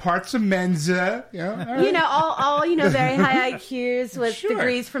 All parts of Mensa, all very high IQs with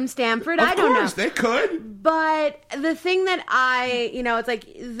degrees from Stanford. I don't know. Of course, they could. But the thing that it's like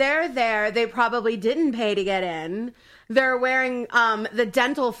they're there. They probably didn't pay to get in. They're wearing the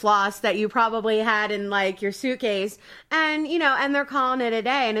dental floss that you probably had in like your suitcase, and and they're calling it a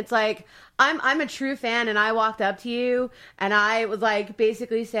day. And it's like I'm a true fan, and I walked up to you, and I was like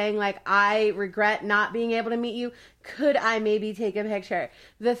basically saying like I regret not being able to meet you. Could I maybe take a picture?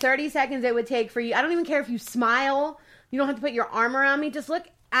 The 30 seconds it would take for you. I don't even care if you smile. You don't have to put your arm around me. Just look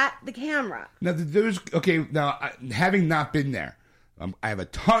at the camera. Now having not been there, I have a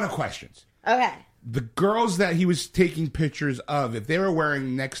ton of questions. Okay. The girls that he was taking pictures of, if they were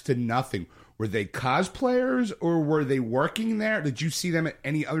wearing next to nothing, were they cosplayers or were they working there? Did you see them at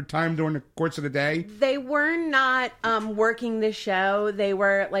any other time during the course of the day? They were not working the show. They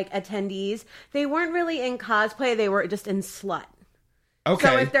were like attendees. They weren't really in cosplay. They were just in slut. Okay.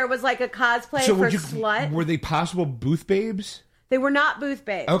 So if there was like a cosplay for slut. Were they possible booth babes? They were not booth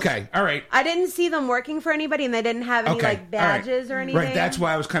babes. Okay, all right. I didn't see them working for anybody, and they didn't have any badges or anything. Right, that's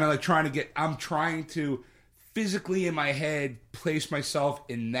why I was kind of like I'm trying to physically in my head place myself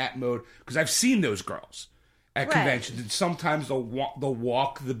in that mode because I've seen those girls at conventions, and sometimes they'll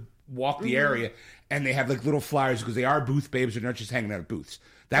walk the area, and they have like little flyers because they are booth babes, they're not just hanging out at booths.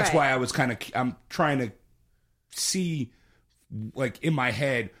 That's why I was I'm trying to see like in my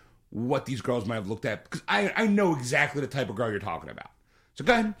head what these girls might have looked at, because I know exactly the type of girl you're talking about. So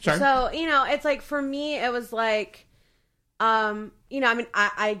go ahead. Sorry. So, it's like, for me, it was like,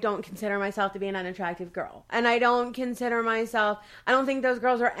 I don't consider myself to be an unattractive girl. And I don't think those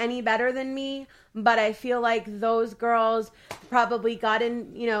girls are any better than me, but I feel like those girls probably got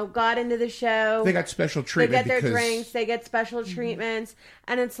into the show. They got special treatment. They get their drinks, they get special treatments.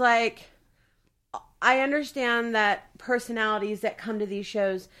 And it's like, I understand that personalities that come to these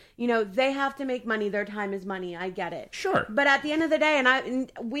shows, they have to make money. Their time is money. I get it. Sure. But at the end of the day,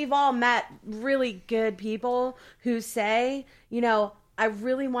 and we've all met really good people who say, I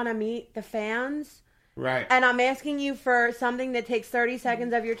really want to meet the fans. Right. And I'm asking you for something that takes 30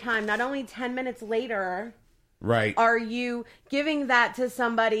 seconds of your time. Not only 10 minutes later, Right. Are you giving that to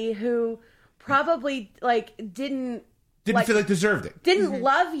somebody who probably like didn't feel like deserved it? Didn't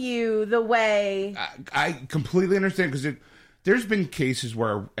love you the way. I completely understand, because there's been cases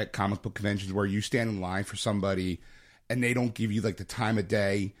where at comic book conventions where you stand in line for somebody and they don't give you like the time of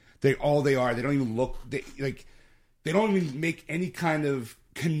day. They don't even look. They don't even make any kind of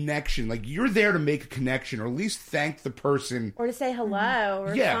connection. Like, you're there to make a connection, or at least thank the person, or to say hello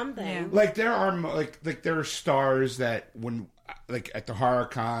or something. Yeah. Like, there are stars that when like at the horror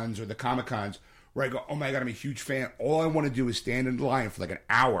cons or the Comic Cons where I go, oh my God, I'm a huge fan. All I want to do is stand in line for like an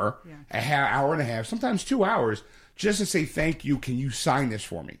hour, hour and a half, sometimes 2 hours, just to say thank you. Can you sign this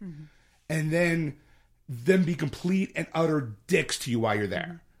for me? Mm-hmm. And then them be complete and utter dicks to you while you're there.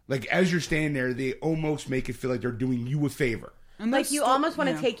 Mm-hmm. Like, as you're standing there, they almost make it feel like they're doing you a favor. And like, you almost want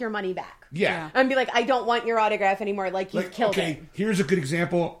to take your money back. Yeah. And be like, I don't want your autograph anymore. Like, you've killed it. Here's a good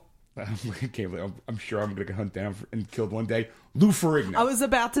example. I'm sure I'm going to get hunted down and killed one day. Lou Ferrigno. I was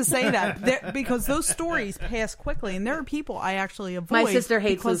about to say that because those stories pass quickly, and there are people I actually avoid. My sister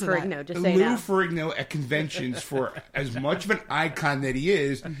hates Lou Ferrigno. Just say Lou Ferrigno at conventions, for as much of an icon that he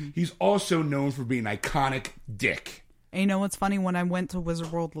is, he's also known for being an iconic dick. And you know what's funny? When I went to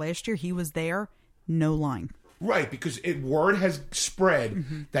Wizard World last year, he was there, no line. Right, because word has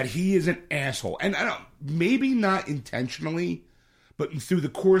spread that he is an asshole, and I don't, maybe not intentionally, but through the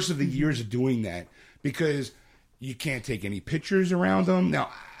course of the years of doing that, because you can't take any pictures around him.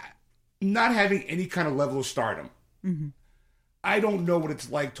 Now, not having any kind of level of stardom, I don't know what it's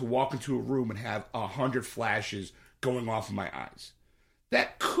like to walk into a room and have 100 flashes going off of my eyes.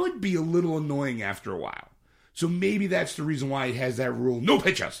 That could be a little annoying after a while. So maybe that's the reason why he has that rule: no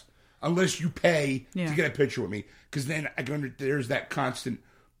pictures unless you pay to get a picture with me. Because then there's that constant.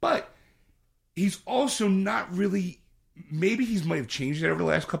 But he's also not really. Maybe he might have changed it over the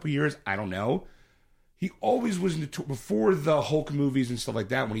last couple of years. I don't know. He always was before the Hulk movies and stuff like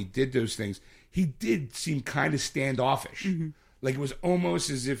that. When he did those things, he did seem kind of standoffish. Like, it was almost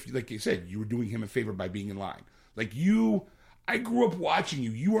as if, like you said, you were doing him a favor by being in line. Like, I grew up watching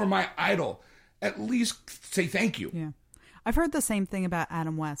you. You are my idol. At least say thank you. Yeah. I've heard the same thing about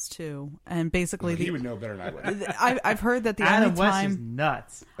Adam West too, and basically he would know better than I would. I've heard that the Adam only West time is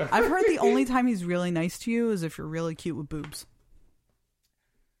nuts. I've heard the only time he's really nice to you is if you're really cute with boobs.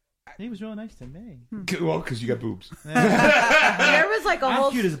 He was real nice to me. Well, because you got boobs. There was like a whole.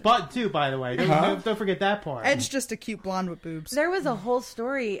 I'm cute as butt too, by the way. Don't forget that part. Ed's just a cute blonde with boobs. There was a whole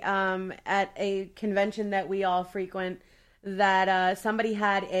story at a convention that we all frequent, that somebody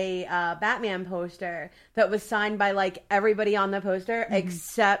had a Batman poster that was signed by like everybody on the poster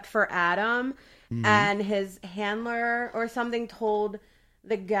except for Adam, and his handler or something told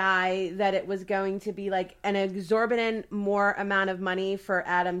the guy that it was going to be like an exorbitant more amount of money for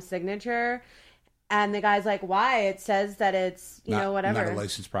Adam's signature, and the guy's like, why? It says that it's whatever, not a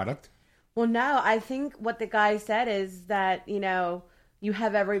licensed product. Well, no, I think what the guy said is that you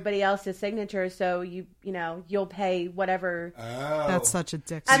have everybody else's signature, so you'll pay whatever. Oh. That's such a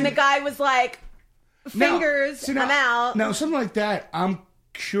dick. And the guy was like, fingers, I'm out. Now, something like that, I'm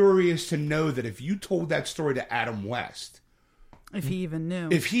curious to know that if you told that story to Adam West. If he even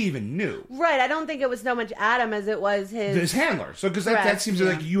knew. Right, I don't think it was so much Adam as it was his handler. So, because that seems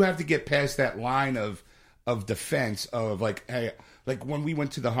like you have to get past that line of defense of like, hey, like when we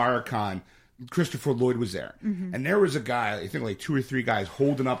went to the horror con, Christopher Lloyd was there, and there was a guy, I think like 2 or 3 guys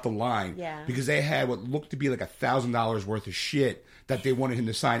holding up the line because they had what looked to be like $1,000 worth of shit that they wanted him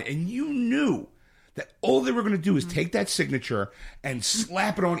to sign, and you knew that all they were going to do is take that signature and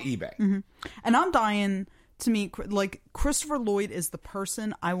slap it on eBay. And I'm dying to meet, like, Christopher Lloyd is the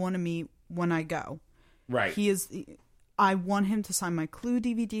person I want to meet when I go. Right. I want him to sign my Clue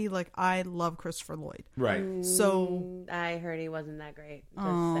DVD. Like, I love Christopher Lloyd. Right. So I heard he wasn't that great.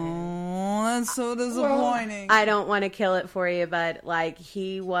 Oh, that's so disappointing. Well, I don't want to kill it for you, but like,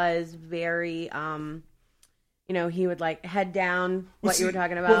 he was very he would like head down you were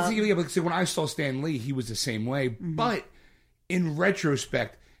talking about. Well, see, when I saw Stan Lee, he was the same way. But in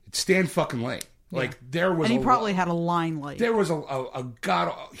retrospect, it's Stan fucking Lee. Like, there was, and he probably had a line like there was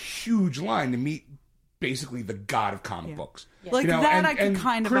a huge line to meet basically the god of comic books. Yeah. Like that, I could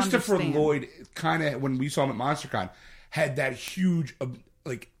kind of understand. Christopher Lloyd, kind of, when we saw him at MonsterCon, had that huge,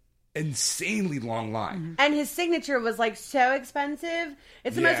 like, insanely long line. And his signature was like so expensive.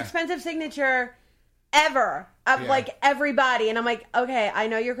 It's the most expensive signature ever of like everybody. And I'm like, okay, I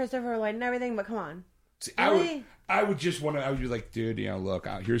know you're Christopher Lloyd and everything, but come on. See, really? I would be like, dude, look,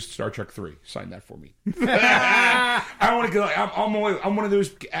 here's Star Trek 3. Sign that for me. I want to go. I'm one of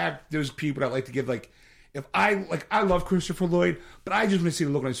those people that like to give, like, if I love Christopher Lloyd, but I just want to see the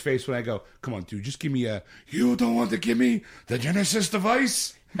look on his face when I go, come on, dude, just give me you don't want to give me the Genesis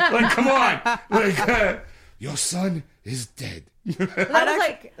device? Like, come on. Like, your son is dead.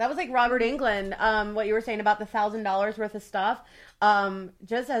 That was like Robert Englund, what you were saying about the $1,000 worth of stuff.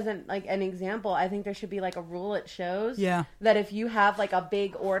 Just as an example, I think there should be like a rule at shows. Yeah. That if you have like a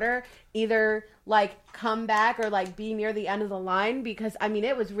big order, either like come back or like be near the end of the line, because I mean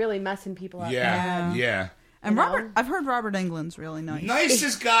it was really messing people up. Yeah. And I've heard Robert Englund's really nice.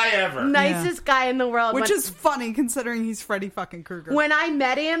 Nicest guy ever. Nicest guy in the world. Which is funny considering he's Freddy fucking Krueger. When I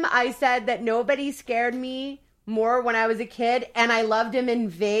met him, I said that nobody scared me more when I was a kid, and I loved him in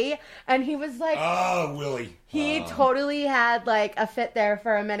V, and he was like, oh, Willie. He totally had like a fit there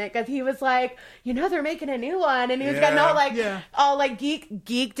for a minute, because he was like, they're making a new one, and he was getting all like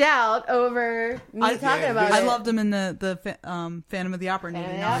geeked out over me talking about it. I loved him in the Phantom of the Opera.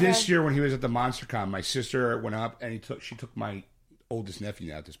 This year when he was at the MonsterCon, my sister went up and she took my oldest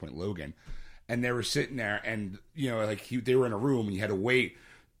nephew now at this point, Logan, and they were sitting there, and they were in a room and you had to wait.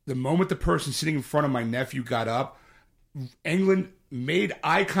 The moment the person sitting in front of my nephew got up, Englund made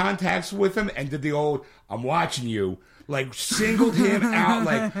eye contacts with him and did the old, I'm watching you, like singled him out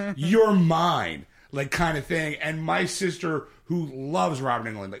like, you're mine, like kind of thing. And my sister, who loves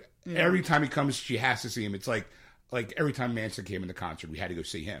Robert Englund, like every time he comes, she has to see him. It's like every time Manson came in the concert, we had to go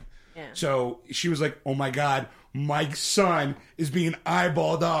see him. Yeah. So she was like, oh my God, my son is being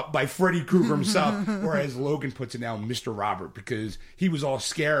eyeballed up by Freddy Krueger himself, or as Logan puts it now, Mr. Robert, because he was all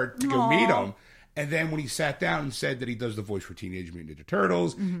scared to go meet him. And then when he sat down and said that he does the voice for Teenage Mutant Ninja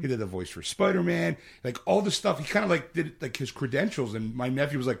Turtles, he did the voice for Spider-Man, like all the stuff, he kind of like did like his credentials. And my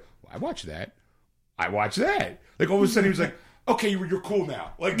nephew was like, well, I watched that. Like all of a sudden he was like, okay, you're cool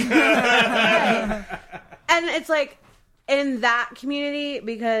now. Like, and it's like, in that community,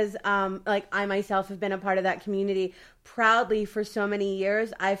 because I myself have been a part of that community proudly for so many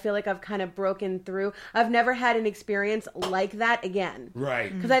years, I feel like I've kind of broken through. I've never had an experience like that again.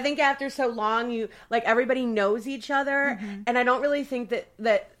 Right. Because I think after so long, everybody knows each other, and I don't really think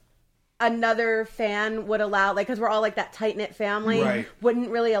that another fan would allow, because we're all like that tight-knit family,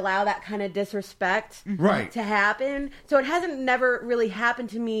 wouldn't really allow that kind of disrespect to happen. So it hasn't never really happened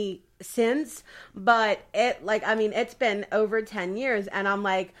to me since, but it's been over 10 years, and I'm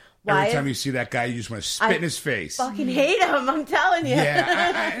like, why? Every time you see that guy, you just want to spit in his face. Fucking hate him, I'm telling you.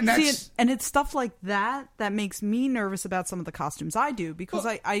 Yeah, and that's... and it's stuff like that makes me nervous about some of the costumes I do, because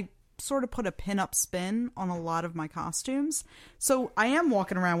I sort of put a pin-up spin on a lot of my costumes. So I am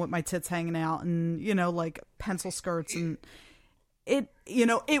walking around with my tits hanging out and, like pencil skirts, and it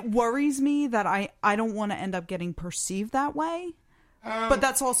worries me that I don't want to end up getting perceived that way. But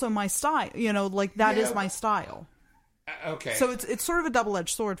that's also my style, that is my style. Okay. So it's sort of a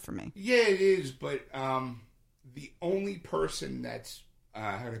double-edged sword for me. Yeah, it is, but the only person that's,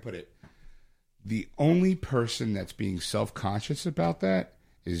 how do I put it? The only person that's being self-conscious about that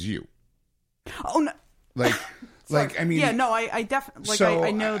is you. Oh, no. I mean... Yeah, no, I definitely...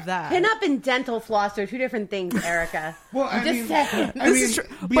 I know that. Pin-up and dental floss are two different things, Erica. Well, I just mean... saying. This is true.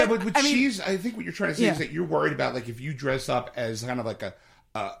 But I think what you're trying to say is that you're worried about, like, if you dress up as kind of like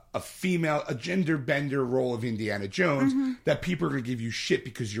a female, a gender bender role of Indiana Jones, that people are going to give you shit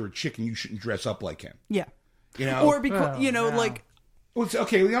because you're a chick and you shouldn't dress up like him. Yeah. Or because, like... Well, it's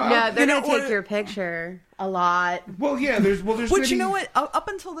okay. Yeah, they're going to take your picture a lot. Well, yeah, there's... Which, you know what? Up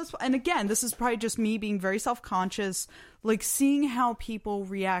until this... And again, this is probably just me being very self-conscious, like seeing how people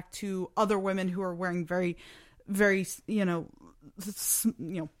react to other women who are wearing very, very,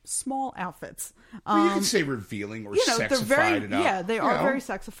 small outfits. Well, you can say revealing or sexified. They're very, they are very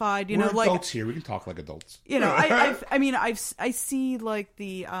sexified. We're adults here. We can talk like adults. I see like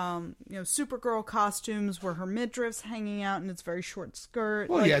the Supergirl costumes where her midriff's hanging out and it's very short skirt.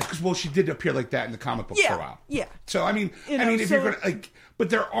 Well, because she did appear like that in the comic book for a while. Yeah. So if you're gonna but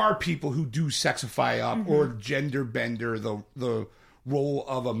there are people who do sexify up or gender bender the role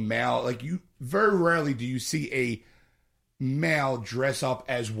of a male. Like you, very rarely do you see a male dress up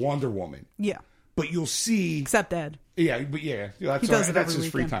as Wonder Woman. Yeah. But you'll see... Except Ed. Yeah, but that's he does it that's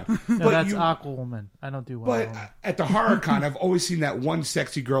his weekend. free time. No, that's Aquawoman. I don't do Wonder Woman. But at the HorrorCon, I've always seen that one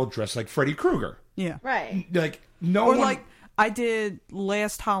sexy girl dressed like Freddy Krueger. Yeah. Right. Like, I did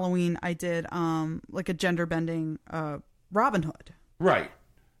last Halloween, I did like a gender-bending Robin Hood. Right.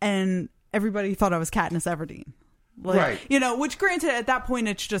 And everybody thought I was Katniss Everdeen. Right. Which granted, at that point,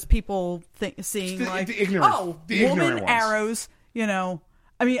 it's just people seeing the ignorant, woman ones. arrows,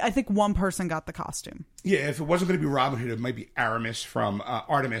 I think one person got the costume. Yeah, if it wasn't going to be Robin Hood, it might be Artemis from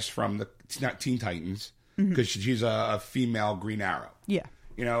the Teen Titans, because she's a female Green Arrow. Yeah.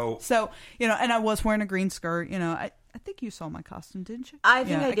 You know. So, and I was wearing a green skirt. I think you saw my costume, didn't you? I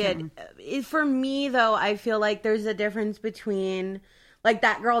think I did. For me, though, I feel like there's a difference between, like,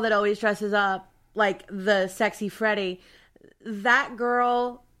 that girl that always dresses up like the sexy Freddy. That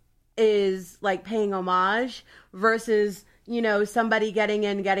girl is, like, paying homage versus, somebody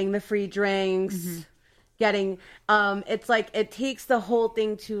getting the free drinks, getting, it's like, it takes the whole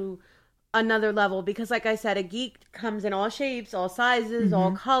thing to another level because, like I said, a geek comes in all shapes, all sizes,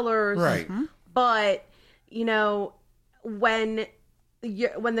 all colors. Right. But, when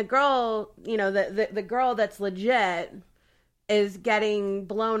the girl, the girl that's legit is getting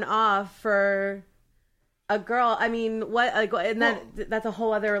blown off for a girl, I mean, that's a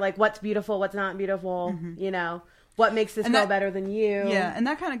whole other, like, what's beautiful, what's not beautiful, what makes this girl better than you. Yeah, and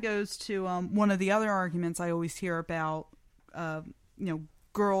that kind of goes to one of the other arguments I always hear about,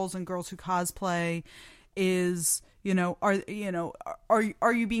 girls and girls who cosplay is,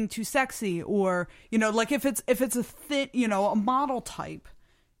 are you being too sexy? Or, like if it's a thin, a model type,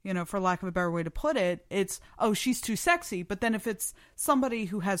 for lack of a better way to put it, it's, oh, she's too sexy. But then if it's somebody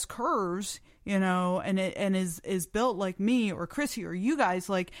who has curves, and is built like me or Chrissy or you guys,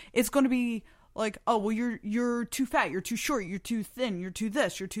 like, it's going to be like, oh, well, you're too fat, you're too short, you're too thin, you're too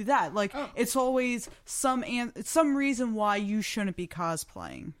this, you're too that. Like, it's always some reason why you shouldn't be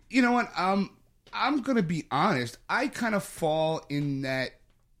cosplaying. You know what? I'm going to be honest. I kind of fall in that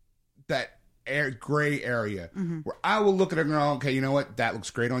gray area where I will look at a girl, okay, you know what? That looks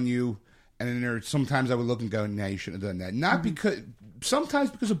great on you. And then sometimes I would look and go, nah, you shouldn't have done that. Not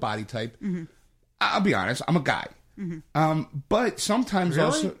sometimes because of body type. I'll be honest. I'm a guy. But sometimes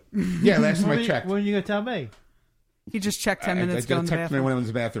also... Yeah, last time I checked. When are you going to tell me? He just checked 10 minutes ago in the bathroom. When I was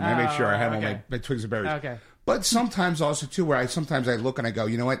in the bathroom. I made sure I had all my twigs and berries. Okay. But sometimes also, too, where sometimes I look and I go,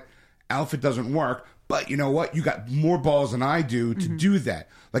 you know what? Outfit doesn't work, but you know what? You got more balls than I do to do that.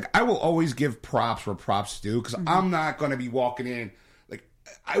 Like, I will always give props where props do, because I'm not going to be walking in. Like,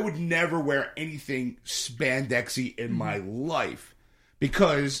 I would never wear anything spandexy in my life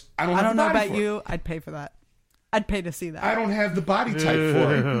because I don't know about you. I'd pay for that. I'd pay to see that. I don't have the body type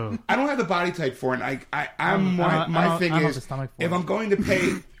for it. I don't have the body type for it. My thing is, if I'm going to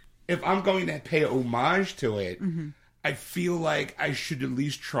pay homage to it, I feel like I should at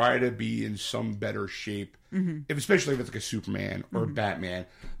least try to be in some better shape, especially if it's like a Superman or a Batman.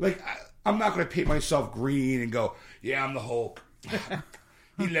 Like, I'm not going to paint myself green and go, yeah, I'm the Hulk.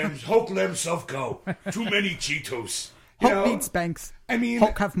 Hulk let himself go. Too many Cheetos. Hulk beats Banks. I mean,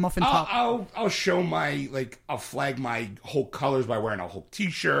 Hulk have muffin top. I'll show I'll flag my Hulk colors by wearing a Hulk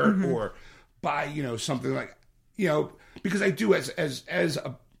T-shirt or buy, something like, because I do as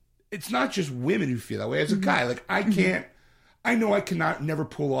a, it's not just women who feel that way. As a guy, like, I know I cannot never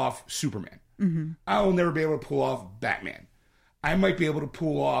pull off Superman. I will never be able to pull off Batman. I might be able to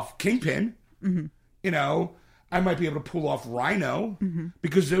pull off Kingpin. I might be able to pull off Rhino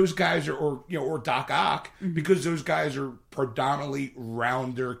because those guys are, or Doc Ock, because those guys are predominantly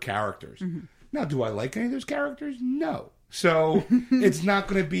rounder characters. Now, do I like any of those characters? No. So it's not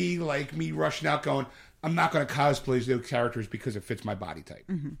going to be like me rushing out going, I'm not going to cosplay those characters because it fits my body type,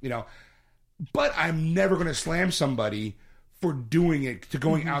 But I'm never going to slam somebody for doing it, to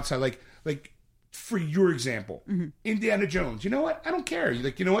going outside. Like for your example, Indiana Jones. You know what? I don't care.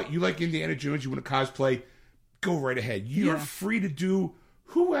 You know what? You like Indiana Jones. You want to cosplay? Go right ahead. You're free to do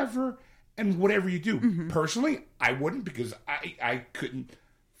whoever and whatever you do. Personally, I wouldn't, because I couldn't.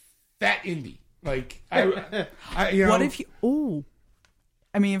 Fat Indy. Like, what if you... Ooh.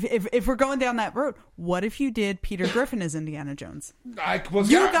 I mean, if we're going down that road, what if you did Peter Griffin as Indiana Jones? You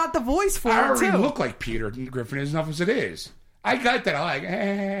got the voice for it, too. I already look like Peter Griffin enough as it is. I got that. I like,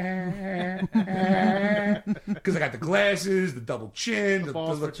 because I got the glasses, the double chin,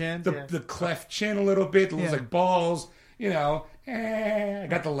 the cleft chin a little bit, it looks like balls, I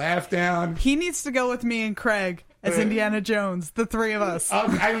got the laugh down. He needs to go with me and Craig as Indiana Jones, the three of us.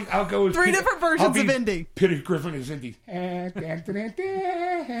 I'll go with three different versions of Indy. Peter Griffin is Indy.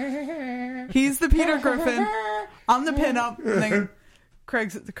 He's the Peter Griffin. I'm the pinup. And then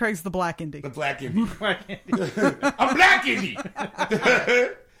Craig's the Black Indy. The Black Indy. I'm Black Indy.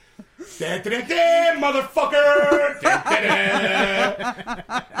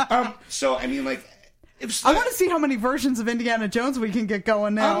 Motherfucker. So, I mean, like... I want to see how many versions of Indiana Jones we can get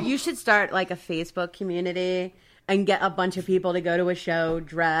going now. You should start like a Facebook community and get a bunch of people to go to a show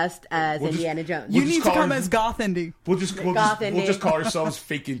dressed as Indiana Jones. You need to come as Goth Indy. We'll just call ourselves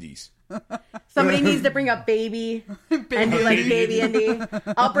Fake Indies. Somebody needs to bring up Baby and do like Baby Indy.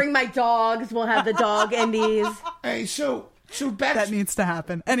 I'll bring my dogs. We'll have the dog Indies. Hey, so back that needs to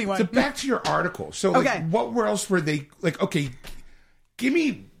happen anyway. So back to your article. So like, what else were they like? Okay, give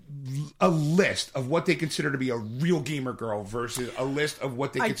me a list of what they consider to be a real gamer girl versus a list of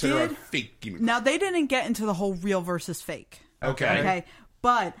what they consider a fake gamer girl. Now, they didn't get into the whole real versus fake. Okay.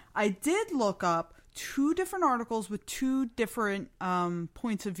 But I did look up 2 different articles with 2 different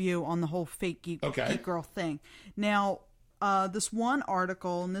points of view on the whole fake geek girl thing. Now, this one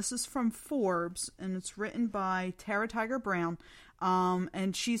article, and this is from Forbes, and it's written by Tara Tiger Brown,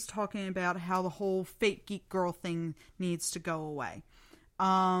 and she's talking about how the whole fake geek girl thing needs to go away.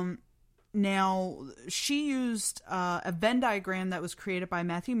 Now, she used a Venn diagram that was created by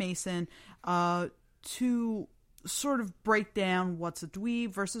Matthew Mason to sort of break down what's a dweeb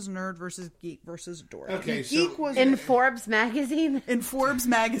versus nerd versus geek versus dork. Okay, geek was in Forbes magazine. In Forbes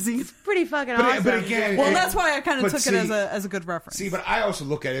magazine, it's pretty fucking awesome. But again, that's why I kind of took it as a good reference. See, but I also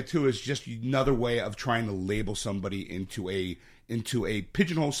look at it too as just another way of trying to label somebody into a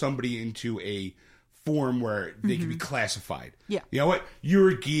pigeonhole somebody into a form where they can be classified. Yeah. You know what? You're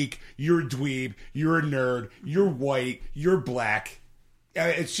a geek, you're a dweeb, you're a nerd, you're white, you're black.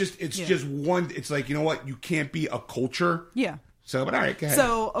 It's just one. It's like, you know what? You can't be a culture. Yeah. So, but all right, go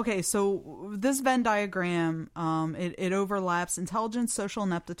ahead. So this Venn diagram, it overlaps intelligence, social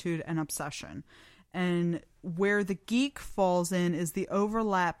ineptitude, and obsession. And where the geek falls in is the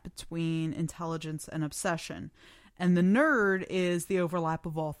overlap between intelligence and obsession. And the nerd is the overlap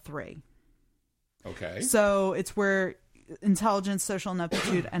of all 3. Okay. So it's where intelligence, social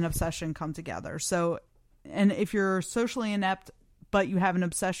ineptitude, and obsession come together. So, and if you're socially inept, but you have an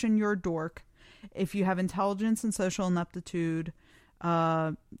obsession, you're a dork. If you have intelligence and social ineptitude,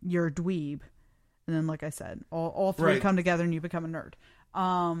 you're a dweeb. And then, like I said, all 3 come together and you become a nerd.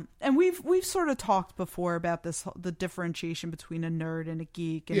 And we've sort of talked before about the differentiation between a nerd and a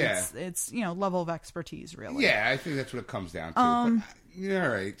geek. And it's level of expertise, really. Yeah, I think that's what it comes down to. But, all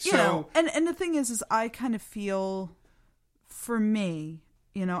right. So, and the thing is I kind of feel, for me,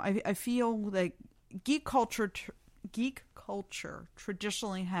 I feel like geek culture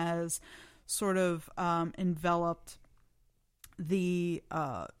traditionally has sort of enveloped the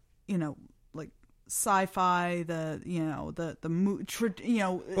like sci-fi,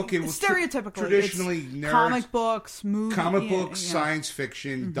 stereotypically traditionally nerds, comic books, science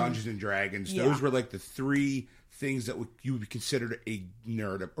fiction, Dungeons and Dragons. Those were like the 3 things that you would be considered a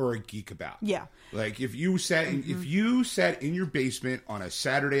nerd or a geek about. Yeah, like if you sat in your basement on a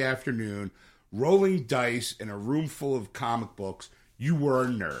Saturday afternoon, rolling dice in a room full of comic books, you were a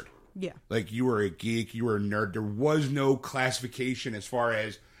nerd. Yeah. Like, you were a geek, you were a nerd. There was no classification as far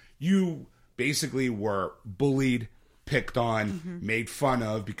as you basically were bullied, picked on, made fun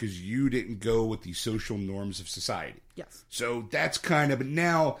of because you didn't go with the social norms of society. Yes. So that's kind of, but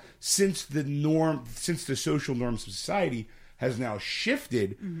now, since the social norms of society has now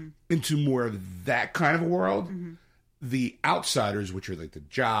shifted into more of that kind of a world, the outsiders, which are like the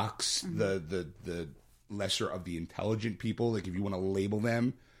jocks, the lesser of the intelligent people, like if you want to label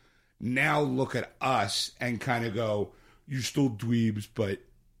them, now look at us and kind of go, you're still dweebs, but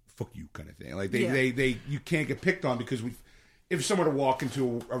fuck you, kind of thing. Like they you can't get picked on because if someone were to walk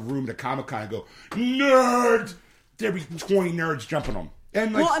into a room at a Comic-Con and go, nerd, there'd be 20 nerds jumping them.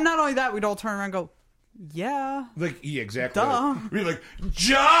 And and not only that, we'd all turn around and go, yeah. Exactly. Duh. We're like,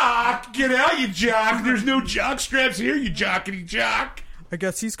 jock! Get out, you jock! There's no jock straps here, you jockety jock! I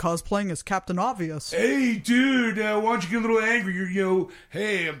guess he's cosplaying as Captain Obvious. Hey, dude, why don't you get a little angry?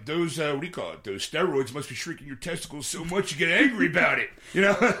 Hey, those, what do you call it? Those steroids must be shrinking your testicles so much you get angry about it.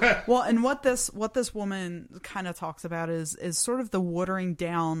 Well, and what this woman kind of talks about is sort of the watering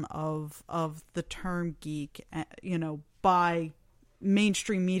down of the term geek, by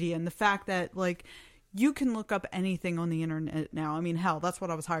mainstream media, and the fact that, like, you can look up anything on the internet now. I mean, hell, that's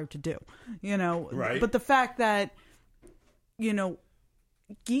what I was hired to do, Right. But the fact that,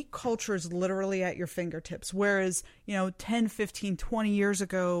 geek culture is literally at your fingertips. Whereas, 10, 15, 20 years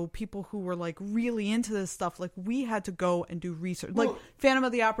ago, people who were like really into this stuff, like we had to go and do research. Like Phantom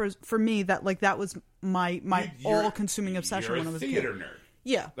of the Opera, for me, that was my all-consuming obsession when I was a kid. Nerd.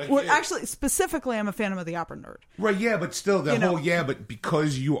 Yeah. Like, actually, specifically, I'm a Phantom of the Opera nerd. Right, yeah, but still, but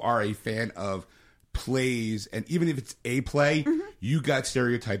because you are a fan of plays, and even if it's a play, you got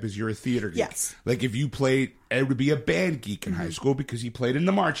stereotyped as you're a theater geek. Yes. Like if you played, it would be a band geek in high school because he played in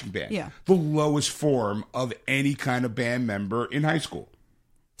the marching band. Yeah. The lowest form of any kind of band member in high school.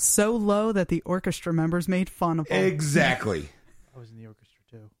 So low that the orchestra members made fun of him. Exactly. I was in the orchestra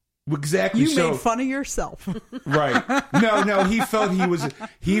too. Exactly. You made fun of yourself. Right. No, he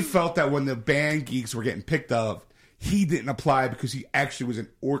felt that when the band geeks were getting picked up, he didn't apply because he actually was an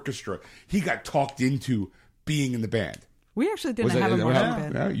orchestra. He got talked into being in the band. We actually didn't have a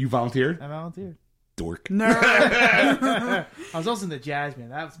marching band. Yeah, you volunteered? I volunteered. Dork. Nerd. I was also in the jazz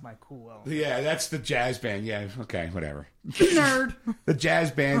band. That was my cool element. Yeah, that's the jazz band. Yeah, okay, whatever. Nerd. The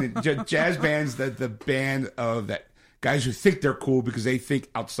jazz band. Jazz band's the band of that guys who think they're cool because they think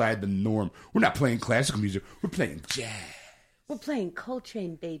outside the norm. We're not playing classical music. We're playing jazz. We're playing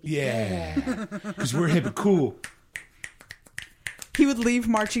Coltrane, baby. Yeah, because we're hip and cool. He would leave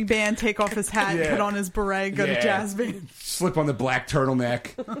marching band, take off his hat, Yeah. put on his beret, go to jazz band. Slip on the black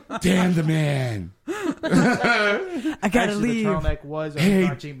turtleneck. Damn the man. I gotta Actually, leave. the turtleneck was a Hey.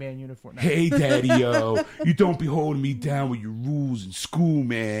 marching band uniform. Hey, Daddy-o, you don't be holding me down with your rules in school,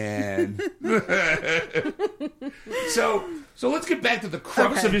 man. So let's get back to the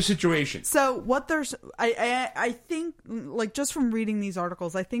crux Okay. of your situation. So what there's, I think, like just from reading these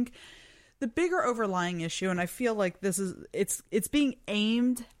articles, I think the bigger overlying issue, and I feel like this is, it's being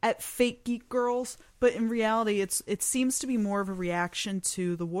aimed at fake geek girls, but in reality, it seems to be more of a reaction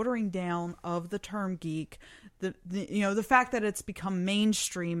to the watering down of the term geek. The fact that it's become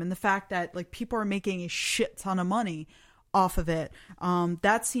mainstream and the fact that like people are making a shit ton of money off of it.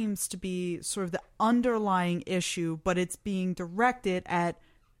 That seems to be sort of the underlying issue, but it's being directed at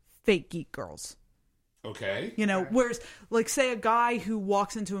fake geek girls. Okay. You know, whereas, like, say a guy who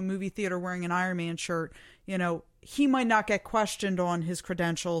walks into a movie theater wearing an Iron Man shirt, you know, he might not get questioned on his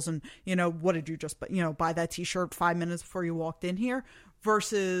credentials and, you know, what did you just, buy that t-shirt 5 minutes before you walked in here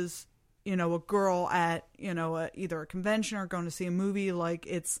versus, you know, a girl at, you know, either a convention or going to see a movie. Like,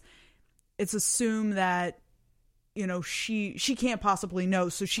 it's assumed that, you know, she can't possibly know,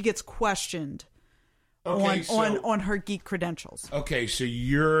 so she gets questioned on her geek credentials. Okay, so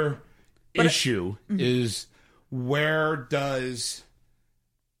your issue is where does,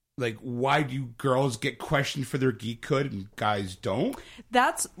 like, why do girls get questioned for their geek code and guys don't?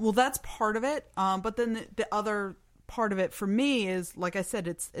 That's part of it. But then the other part of it for me is, like I said,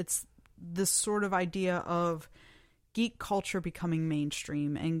 it's this sort of idea of geek culture becoming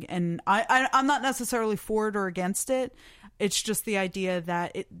mainstream, and I'm not necessarily for it or against it. It's just the idea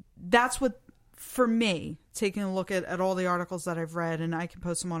that that's what, for me, taking a look at all the articles that I've read, and I can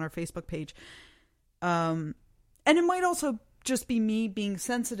post them on our Facebook page. And it might also just be me being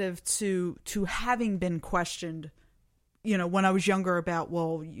sensitive to having been questioned, you know, when I was younger about,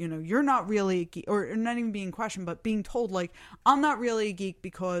 well, you know, you're not really a geek, or not even being questioned, but being told, like, I'm not really a geek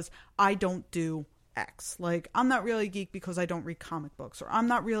because I don't do X. Like, I'm not really a geek because I don't read comic books, or I'm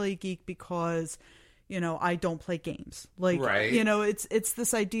not really a geek because, you know, I don't play games. Like, right. You know, it's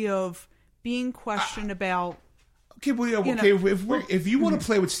this idea of being questioned about. Okay, well, yeah, okay. If you want to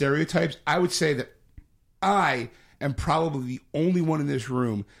play with stereotypes, I would say that I am probably the only one in this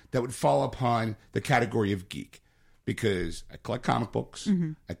room that would fall upon the category of geek, because I collect comic books,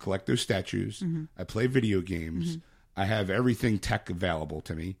 I collect those statues, I play video games, I have everything tech available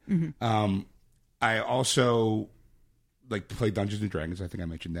to me. I also like to play Dungeons and Dragons. I think I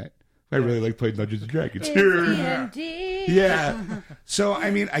mentioned that. I really like playing Dungeons and Dragons. Yeah. So,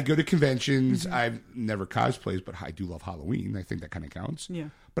 I mean, I go to conventions. I've never cosplayed, but I do love Halloween. I think that kind of counts. Yeah.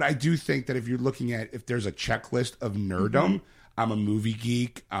 But I do think that if you're looking at, if there's a checklist of nerddom, I'm a movie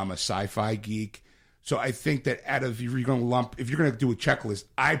geek, I'm a sci-fi geek. So I think that if you're going to do a checklist,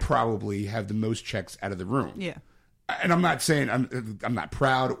 I probably have the most checks out of the room. Yeah. And I'm not saying I'm not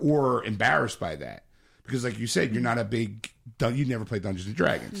proud or embarrassed by that, because, like you said, you're not a big. You never played Dungeons and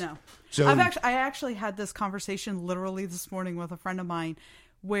Dragons. No. So I actually had this conversation literally this morning with a friend of mine,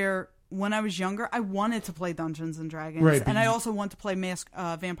 where when I was younger, I wanted to play Dungeons and Dragons, right, and I also wanted to play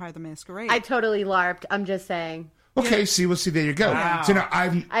Vampire the Masquerade. I totally LARPed. I'm just saying. Okay, see, there you go. Wow. So now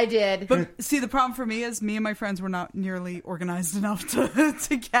I did. But see, the problem for me is me and my friends were not nearly organized enough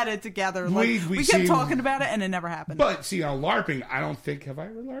to get it together. Like, we kept talking about it, and it never happened. But see, on LARPing, I don't think, have I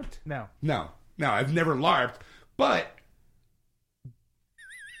ever LARPed? No, I've never LARPed. But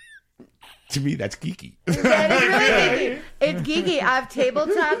to me, that's geeky. That is really geeky. It's geeky. I've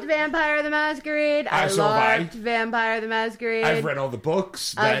tabletopped Vampire the Masquerade. I So have LARPed Vampire the Masquerade. I've read all the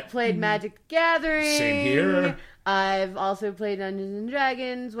books. I've played Magic the Gathering. Same here. I've also played Dungeons and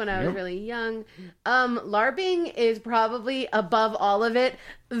Dragons when I was really young. LARPing is probably, above all of it,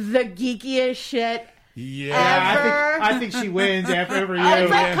 the geekiest shit ever. I think she wins after you.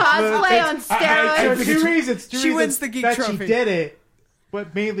 It's like cosplay on steroids. So two reasons. She wins the geek that trophy. She did it,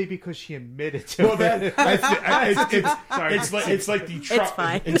 but mainly because she admitted to it. It's like the Trump. It's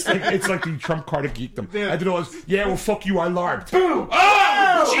fine. It's like the Trump card of geekdom. I did all this. Yeah, well, fuck you. I LARPed. Boom.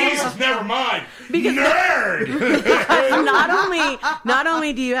 Oh, Jesus, never mind. Because Nerd. nerd. not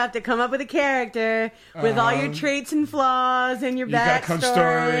only do you have to come up with a character with all your traits and flaws and your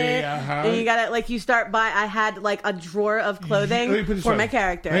backstory, and you gotta you start by. I had a drawer of clothing for my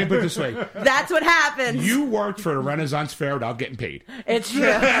character. Let me put it this way. That's what happens. You worked for a Renaissance fair without getting paid. It's true.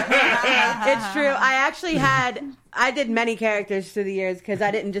 It's true. I did many characters through the years because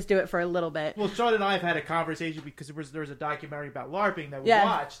I didn't just do it for a little bit. Well, Sean and I have had a conversation because there was a documentary about LARPing that we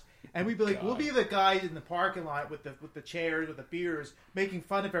watched. And we'd be like, we'll be the guys in the parking lot with the chairs, with the beers, making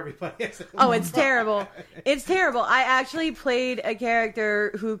fun of everybody. Oh, it's terrible. It's terrible. I actually played a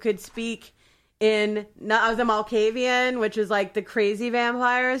character who could speak I was a Malkavian, which is like the crazy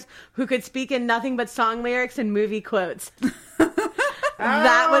vampires, who could speak in nothing but song lyrics and movie quotes.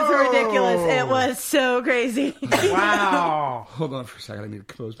 That was ridiculous. It was so crazy. Wow. Hold on for a second. I need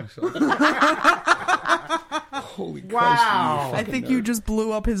to compose myself. Holy Christ. Wow. I think you just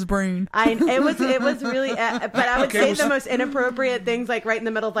blew up his brain. It was really, but I would say the most inappropriate things, right in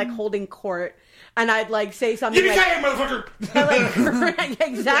the middle of holding court. And I'd say something motherfucker!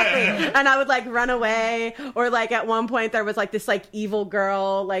 Exactly. And I would run away, or at one point there was this evil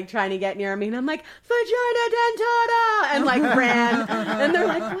girl trying to get near me, and I'm like, vagina dentata, and ran, and they're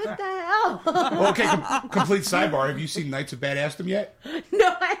like, what the hell? Okay, complete sidebar. Have you seen Knights of Badassdom yet?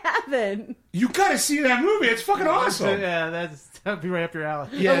 No, I haven't. You gotta see that movie. It's fucking awesome. Yeah, that'd be right up your alley.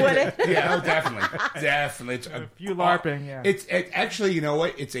 Yeah, Would it? Yeah, definitely. It's a few LARPing, yeah. It's actually, you know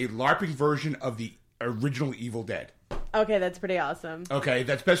what? It's a LARPing version of the original Evil Dead. Okay, that's pretty awesome. Okay,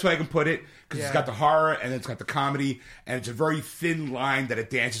 that's the best way I can put it, because it's got the horror and it's got the comedy, and it's a very thin line that it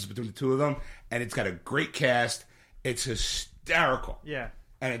dances between the two of them, and it's got a great cast. It's hysterical. Yeah.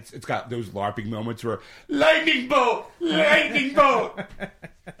 And it's got those LARPing moments where, lightning bolt! Lightning bolt!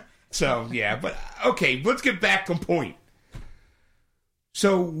 So, yeah, but, okay, let's get back on point.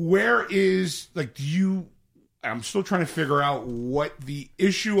 So, where is, I'm still trying to figure out what the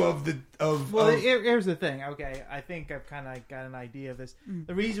issue here's the thing. Okay, I think I've kind of got an idea of this.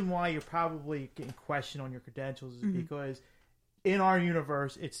 The reason why you're probably getting questioned on your credentials is because in our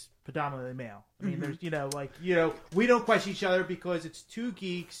universe, it's predominantly male. I mean, there's, we don't question each other because it's two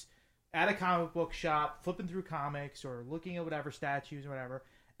geeks at a comic book shop flipping through comics or looking at whatever statues or whatever,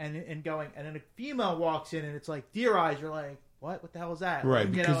 and going, and then a female walks in and it's like, Dear Eyes, you're like, what the hell is that?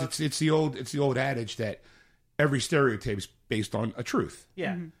 Right, because it's the old adage that every stereotype is based on a truth.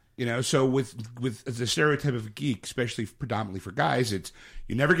 Yeah. So with the stereotype of a geek, especially predominantly for guys, it's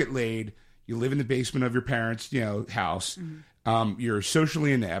you never get laid, you live in the basement of your parents' house, you're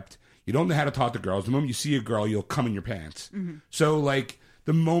socially inept, you don't know how to talk to girls. The moment you see a girl, you'll come in your pants. So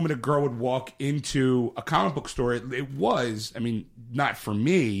the moment a girl would walk into a comic book store, it was, I mean, not for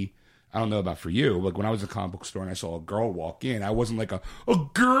me, I don't know about for you, when I was in a comic book store and I saw a girl walk in, I wasn't like a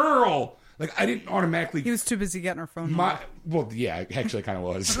girl. I didn't automatically... He was too busy getting her phone. Well, yeah, actually I kind of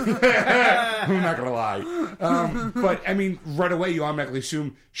was. I'm not going to lie. But, I mean, right away you automatically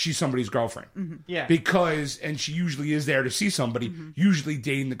assume she's somebody's girlfriend. Yeah. And she usually is there to see somebody, usually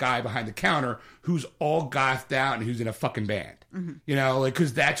dating the guy behind the counter who's all gothed out and who's in a fucking band.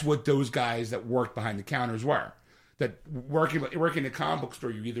 Because that's what those guys that worked behind the counters were. That working in a comic book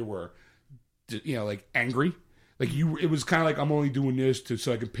store, you either were, angry. It was kind of I'm only doing this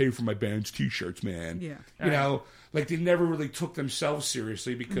so I can pay for my band's T-shirts, man. Yeah. They never really took themselves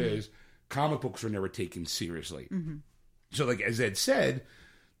seriously because comic books were never taken seriously. So, as Ed said,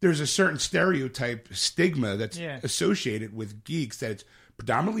 there's a certain stereotype stigma that's associated with geeks that it's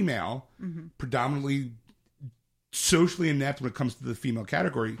predominantly male, predominantly socially inept when it comes to the female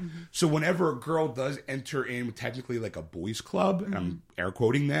category. So whenever a girl does enter in technically a boys club, and I'm air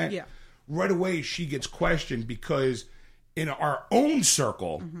quoting that, right away she gets questioned because in our own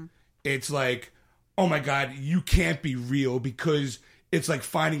circle, it's oh my God, you can't be real because it's like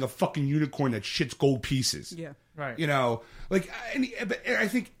finding a fucking unicorn that shits gold pieces. Yeah. Right. I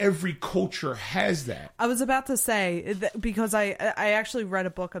think every culture has that. I was about to say, because I actually read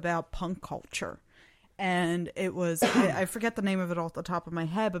a book about punk culture. And it was, I forget the name of it off the top of my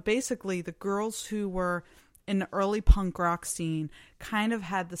head, but basically the girls who were in the early punk rock scene kind of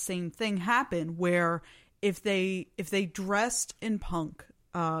had the same thing happen, where if they dressed in punk,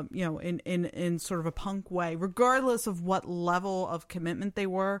 in sort of a punk way, regardless of what level of commitment they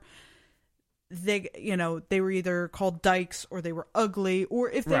were, they were either called dykes or they were ugly, or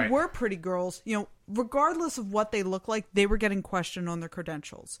if they were pretty girls, regardless of what they look like, they were getting questioned on their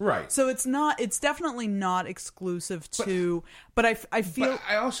credentials. Right. So it's definitely not exclusive to, but I feel. But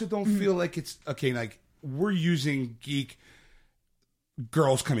I also don't feel like it's, okay, we're using geek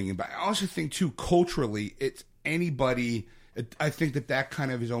girls coming in, but I also think too, culturally, it's anybody I think that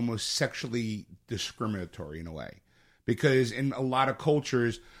kind of is almost sexually discriminatory in a way, because in a lot of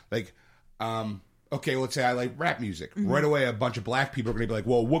cultures, like, okay, let's say I like rap music. Mm-hmm. Right away, a bunch of black people are going to be like,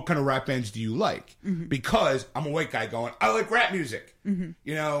 well, what kind of rap bands do you like? Mm-hmm. Because I'm a white guy going, I like rap music. Mm-hmm.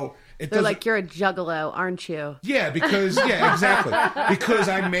 You know, they're like, you're a juggalo, aren't you? Yeah, because, yeah, exactly. Because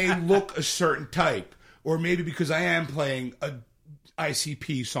I may look a certain type, or maybe because I am playing a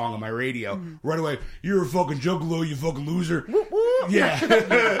ICP song on my radio. Mm-hmm. Right away, you're a fucking juggalo, you fucking loser. Whoop, whoop.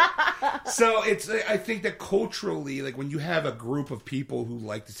 Yeah. So I think that culturally, like when you have a group of people who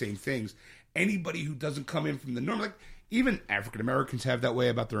like the same things, anybody who doesn't come in from the norm, like even African Americans have that way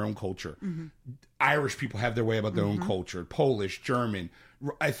about their own culture. Mm-hmm. Irish people have their way about their own culture. Polish, German.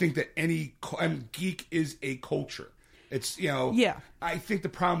 I think that geek is a culture. It's, you know, yeah. I think the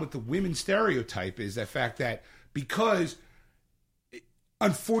problem with the women stereotype is the fact that because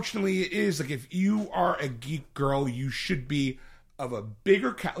unfortunately it is like if you are a geek girl, you should be of a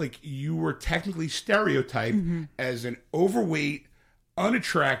bigger, like you were technically stereotyped as an overweight,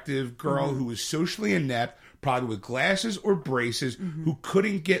 unattractive girl who was socially inept, probably with glasses or braces, who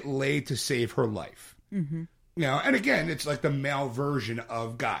couldn't get laid to save her life. You know, and again, it's like the male version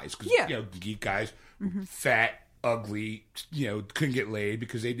of guys, because you know, geek guys, fat, ugly, you know, couldn't get laid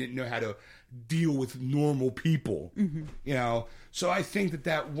because they didn't know how to deal with normal people. You know, so I think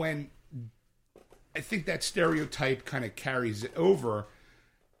that stereotype kind of carries it over,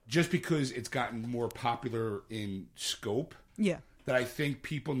 just because it's gotten more popular in scope. Yeah. That I think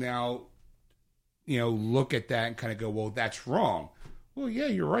people now, you know, look at that and kind of go, well, that's wrong. Well, yeah,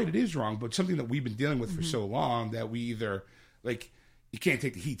 you're right. It is wrong. But something that we've been dealing with for so long that we either, like, you can't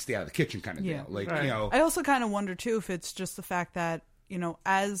take the heat, stay out of the kitchen kind of deal. Like, you know. I also kind of wonder, too, if it's just the fact that, you know,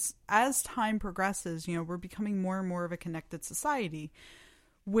 as time progresses, you know, we're becoming more and more of a connected society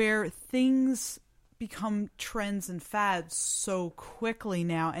where things become trends and fads so quickly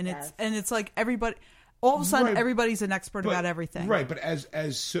now. And it's like everybody... All of a sudden, everybody's an expert about everything. Right, but as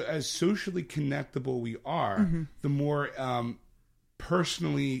socially connectable we are, the more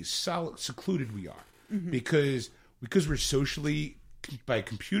personally secluded we are, because we're socially by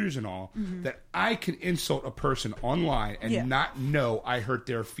computers and all, that I can insult a person online and not know I hurt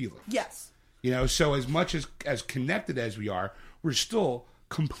their feelings. Yes, you know. So as much as connected as we are, we're still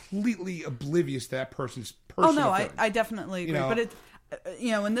completely oblivious to that person's personal. Oh no, I definitely agree, but it.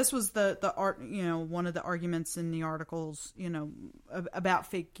 You know, and this was the art. You know, one of the arguments in the articles, you know, about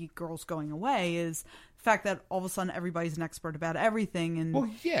fake geek girls going away is the fact that all of a sudden everybody's an expert about everything, and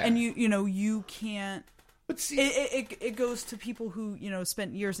and you can't. But see, it goes to people who, you know,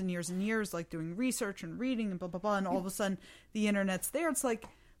 spent years and years and years like doing research and reading and blah blah blah, and all of a sudden the internet's there. It's like,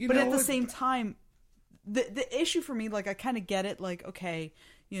 but at the same time, the issue for me, like, I kind of get it. Like, okay,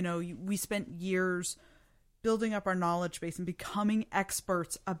 you know, we spent years building up our knowledge base and becoming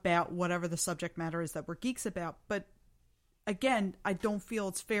experts about whatever the subject matter is that we're geeks about. But again, I don't feel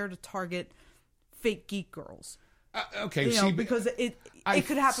it's fair to target fake geek girls. Okay, you know, because it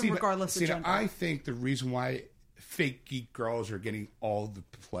could happen regardless of gender. I think the reason why fake geek girls are getting all the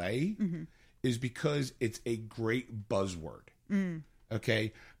play is because it's a great buzzword.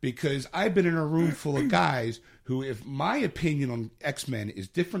 Okay, because I've been in a room full of guys who, if my opinion on X-Men is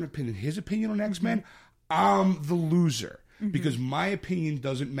different than his opinion on X-Men, I'm the loser because my opinion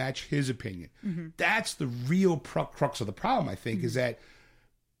doesn't match his opinion. That's the real crux of the problem, I think, is that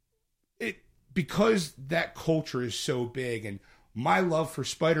because that culture is so big, and my love for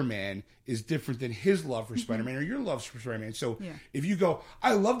Spider-Man is different than his love for Spider-Man or your love for Spider-Man. So if you go,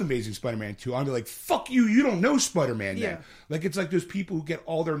 I love the Amazing Spider-Man 2, I'll be like, fuck you, you don't know Spider-Man then. Like, it's like those people who get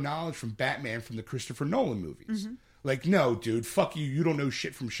all their knowledge from Batman from the Christopher Nolan movies. Like, no, dude, fuck you, you don't know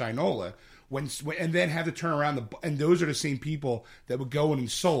shit from Shinola. And then have to turn around, and those are the same people that would go and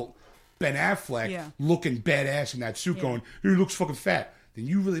insult Ben Affleck looking badass in that suit going, he looks fucking fat. Then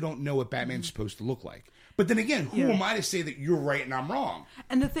you really don't know what Batman's supposed to look like. But then again, who am I to say that you're right and I'm wrong?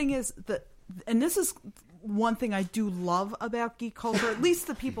 And the thing is, and this is one thing I do love about geek culture, at least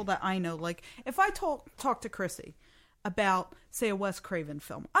the people that I know. Like, if I talk to Chrissy about, say, a Wes Craven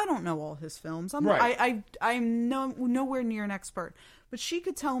film, I don't know all his films. I'm nowhere near an expert. But she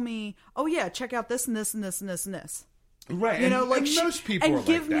could tell me, oh yeah, check out this and this and this and this and this. Right. You know, like, and most people are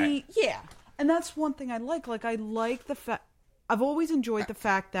give like me, that. And that's one thing I like. Like, I like the fact, I've always enjoyed the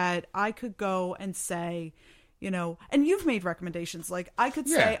fact that I could go and say, you know, and you've made recommendations. Like, I could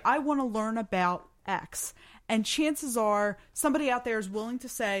say, I want to learn about X. And chances are somebody out there is willing to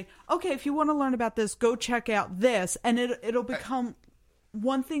say, okay, if you want to learn about this, go check out this. And it'll become,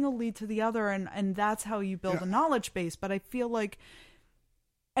 one thing will lead to the other. And that's how you build a knowledge base. But I feel like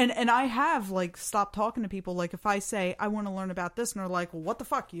And I have, like, stopped talking to people. Like, if I say, I want to learn about this, and they're like, well, what the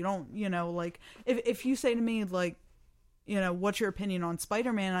fuck? You don't, like, if you say to me, like, what's your opinion on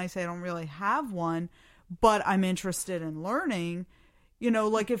Spider-Man? And I say, I don't really have one, but I'm interested in learning,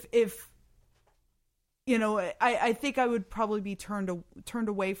 like, if I think I would probably be turned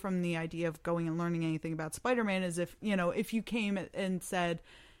away from the idea of going and learning anything about Spider-Man as if you came and said,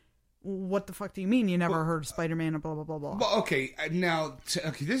 what the fuck do you mean you never heard of Spider-Man and blah, blah, blah, blah. Well, okay, now,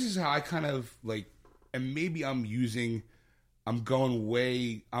 this is how I kind of, like, and maybe I'm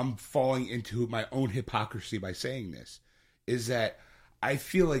falling into my own hypocrisy by saying this, is that I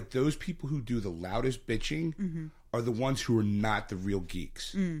feel like those people who do the loudest bitching are the ones who are not the real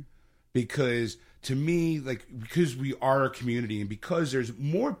geeks. Because to me, like, because we are a community and because there's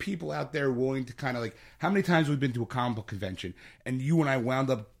more people out there willing to kind of, like, how many times we've been to a comic book convention and you and I wound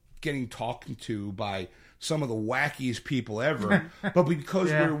up getting talked to by some of the wackiest people ever, but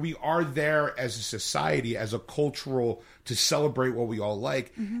because we are there as a society, as a cultural, to celebrate what we all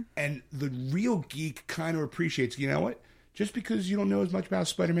like, and the real geek kind of appreciates, you know what, just because you don't know as much about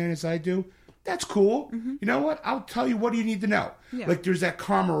Spider-Man as I do, that's cool. You know what, I'll tell you what you need to know. Like, there's that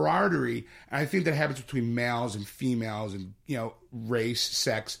camaraderie, and I think that happens between males and females and, race,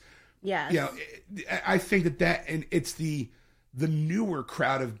 sex. Yes. I think that, and it's the newer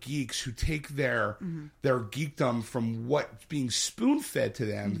crowd of geeks who take their geekdom from what's being spoon-fed to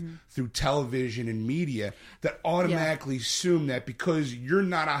them through television and media that automatically assume that because you're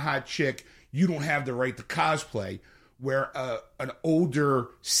not a hot chick, you don't have the right to cosplay, where an older,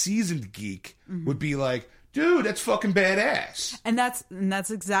 seasoned geek would be like, dude, that's fucking badass. And that's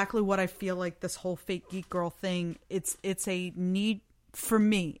exactly what I feel like this whole fake geek girl thing, it's a need, for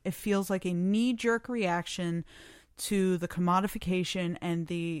me, it feels like a knee-jerk reaction to the commodification and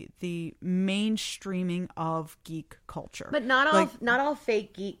the mainstreaming of geek culture. But not all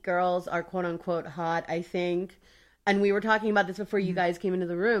fake geek girls are quote unquote hot, I think. And we were talking about this before you guys came into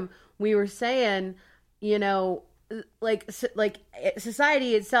the room. We were saying, like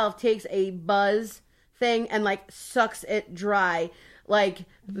society itself takes a buzz thing and like sucks it dry. Like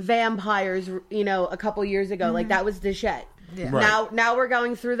vampires, a couple years ago, like that was the shit. Yeah. Right. Now we're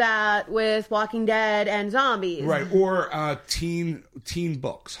going through that with Walking Dead and zombies. Right. Or teen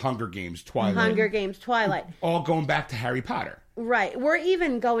books, Hunger Games, Twilight. All going back to Harry Potter. Right. We're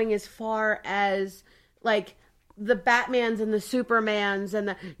even going as far as like the Batmans and the Supermans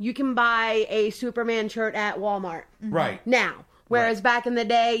and you can buy a Superman shirt at Walmart. Right. Now. Whereas back in the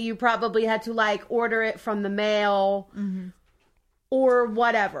day you probably had to like order it from the mail or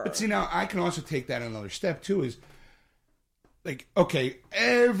whatever. But see, now I can also take that another step too, is like, okay,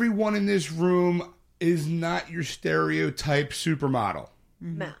 everyone in this room is not your stereotype supermodel.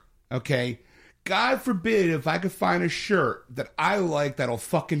 No. Okay? God forbid if I could find a shirt that I like that'll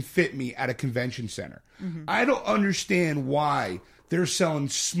fucking fit me at a convention center. I don't understand why they're selling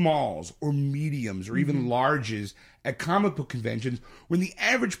smalls or mediums or even larges at comic book conventions when the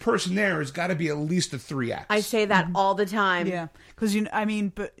average person there has got to be at least a 3X. I say that all the time. Yeah. Because,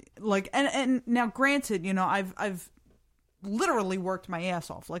 but like, and now granted, I've literally worked my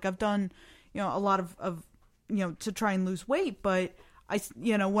ass off. Like I've done, a lot of to try and lose weight, but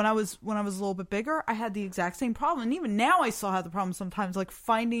when I was a little bit bigger, I had the exact same problem. And even now I still have the problem sometimes, like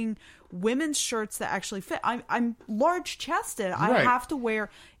finding women's shirts that actually fit. I'm large chested. I have to wear,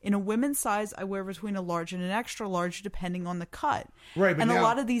 in a women's size, I wear between a large and an extra large depending on the cut. Right. But and now, a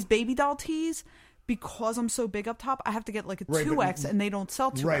lot of these baby doll tees, because I'm so big up top, I have to get like a 2X, and they don't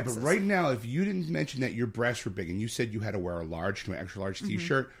sell 2Xs. Right, but right now, if you didn't mention that your breasts were big and you said you had to wear a large to an extra large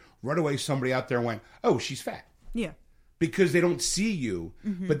t-shirt, right away somebody out there went, oh, she's fat. Yeah. Because they don't see you.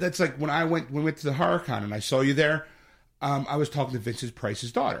 But that's like when we went to the HorrorCon and I saw you there, I was talking to Vincent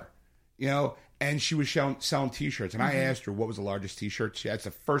Price's daughter, and she was selling t-shirts. And I asked her what was the largest t-shirt. That's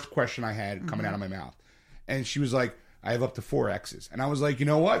the first question I had coming out of my mouth. And she was like, I have up to 4Xs. And I was like, you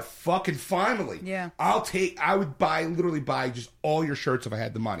know what? Fucking finally. Yeah. I would literally buy just all your shirts if I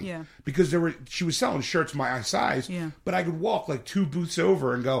had the money. Yeah. Because she was selling shirts my size. Yeah. But I could walk like 2 booths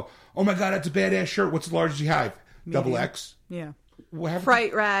over and go, oh my God, that's a badass shirt. What's the largest you have? Double X. Yeah.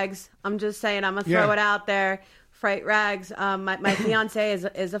 Fright rags. I'm just saying, I'm going to throw it out there. Fright rags. My fiance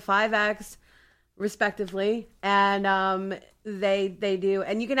is a 5X, respectively. And they do.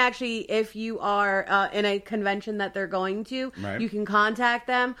 And you can actually, if you are in a convention that they're going to, you can contact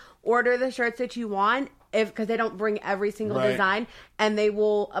them, order the shirts that you want, because they don't bring every single design. And they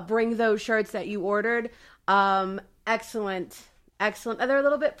will bring those shirts that you ordered. Excellent. They're a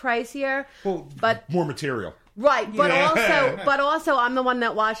little bit pricier, but more material. Right, but also, I'm the one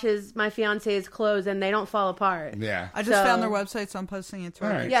that washes my fiance's clothes, and they don't fall apart. Yeah, I just found their website, so I'm posting it to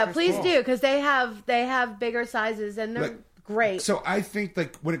our Yeah, please do, because they have bigger sizes, and they're great. So I think,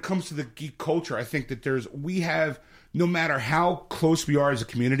 like, when it comes to the geek culture, I think that we have, no matter how close we are as a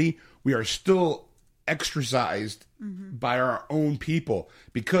community, we are still exercised by our own people,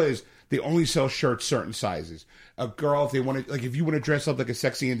 because they only sell shirts certain sizes. A girl, if they want to, like, if you want to dress up like a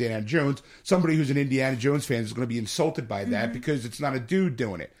sexy Indiana Jones, somebody who's an Indiana Jones fan is going to be insulted by that because it's not a dude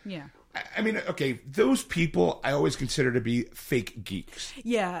doing it. Yeah. I mean, okay, those people I always consider to be fake geeks.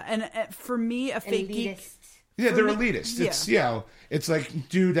 Yeah, and for me, a fake geek. Yeah, they're elitist. It's it's like,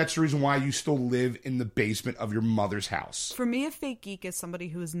 dude, that's the reason why you still live in the basement of your mother's house. For me, a fake geek is somebody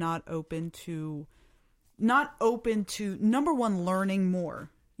who is not open to number one, learning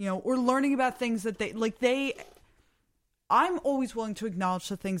more, or learning about things that I'm always willing to acknowledge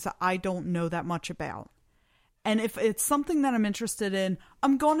the things that I don't know that much about. And if it's something that I'm interested in,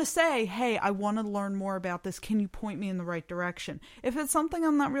 I'm going to say, hey, I want to learn more about this. Can you point me in the right direction? If it's something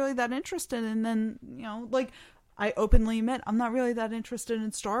I'm not really that interested in, then, I openly admit I'm not really that interested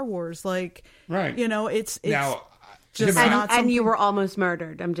in Star Wars. Like, right. It's now, just and you were almost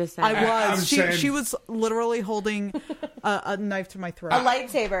murdered. I'm just saying. I was. She was literally holding a knife to my throat. A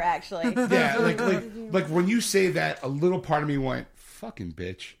lightsaber, actually. Yeah, like when you say that, a little part of me went, fucking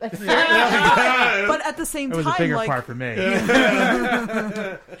bitch. But at the same time, it was a bigger part for me.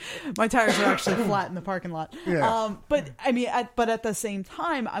 My tires are actually flat in the parking lot. Yeah. But I mean, but at the same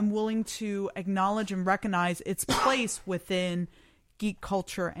time, I'm willing to acknowledge and recognize its place within geek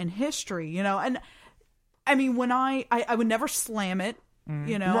culture and history. And I mean, when I would never slam it.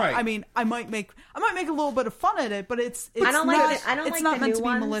 Right. I mean, I might make a little bit of fun at it, but it's I don't not, like it's the not meant new to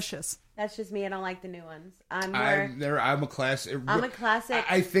ones. be malicious. That's just me. I don't like the new ones. I'm a classic. I'm a classic.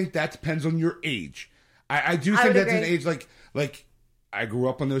 I think that depends on your age. I do think that's an age like I grew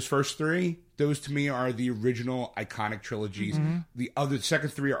up on those first three. Those to me are the original iconic trilogies. The other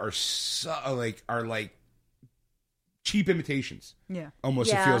second three are like cheap imitations. Yeah,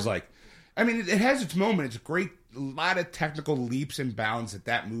 almost it feels like. I mean, it has its moment. It's great. A lot of technical leaps and bounds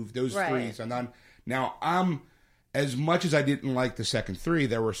that move. Those threes are done. Now, as much as I didn't like the second three,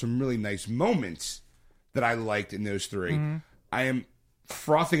 there were some really nice moments that I liked in those three. I am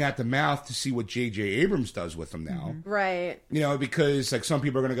frothing at the mouth to see what J.J. Abrams does with them now. Right. Because like some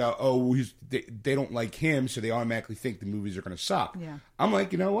people are going to go, oh, they don't like him, so they automatically think the movies are going to suck. Yeah. I'm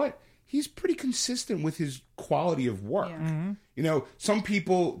like, you know what? He's pretty consistent with his quality of work. Yeah. Some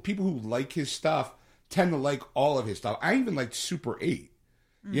people who like his stuff tend to like all of his stuff. I even liked Super 8,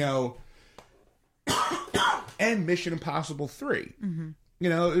 and Mission Impossible 3.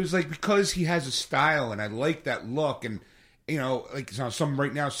 It was like because he has a style, and I like that look, and some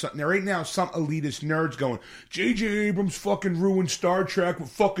right now some elitist nerds going, J.J. Abrams fucking ruined Star Trek with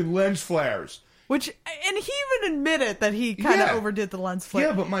fucking lens flares. And he even admitted that he kind of overdid the lens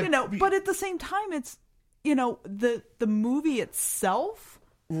flare. Yeah, but but at the same time, it's the movie itself.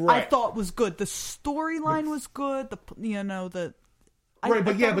 Right. I thought was good. The storyline was good. But the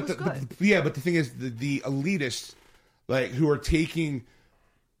thing is, the elitists who are taking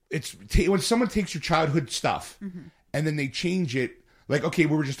when someone takes your childhood stuff and then they change it. Like, okay,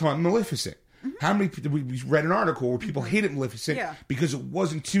 we were just talking Maleficent. How many we read an article where people hated Maleficent because it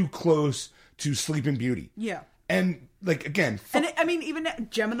wasn't too close to Sleeping Beauty. Yeah. And, again... even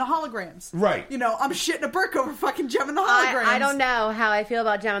Gem and the Holograms. Right. I'm shitting a brick over fucking Gem and the Holograms. I don't know how I feel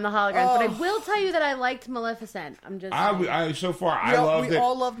about Gem and the Holograms, but I will tell you that I liked Maleficent. I'm just... I loved it. We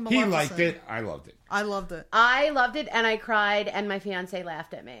all loved Maleficent. He liked it. I loved it. I loved it. I loved it, and I cried, and my fiancé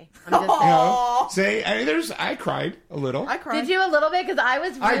laughed at me. I'm just saying. I cried a little. I cried. Did you a little bit? Because I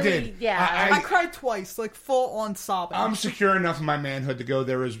was really... I did. Yeah. I cried twice, full on sobbing. I'm secure enough in my manhood to go.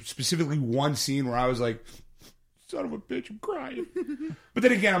 There was specifically one scene where I was like, son of a bitch, I'm crying. But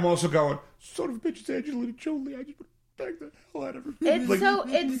then again, I'm also going, son of a bitch, it's Angelina Jolie. I just want to bang the hell out of her.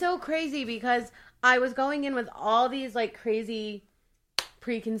 It's so crazy because I was going in with all these crazy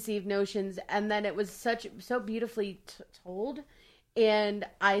preconceived notions, and then it was so beautifully told, and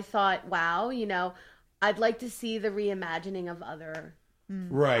I thought, wow, I'd like to see the reimagining of other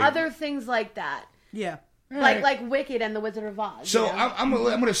things like that. Yeah. Like Wicked and The Wizard of Oz. So I'm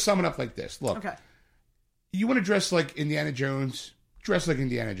going to sum it up like this. Look. Okay. You want to dress like Indiana Jones? Dress like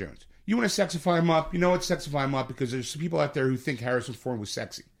Indiana Jones. You want to sexify him up? You know what? Sexify him up because there's some people out there who think Harrison Ford was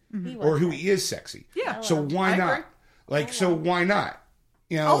sexy. Or who he is sexy. Yeah. So why not? Why not?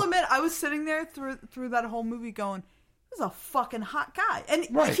 I'll admit, I was sitting there through that whole movie going, this is a fucking hot guy. And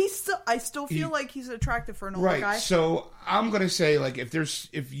I still feel like he's attractive for an older guy. So I'm going to say,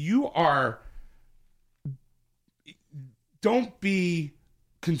 if you are don't be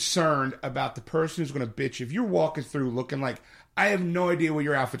concerned about the person who's going to bitch. If you're walking through looking like, I have no idea what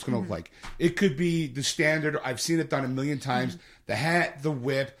your outfit's going to look like. It could be the standard. I've seen it done a million times. The hat, the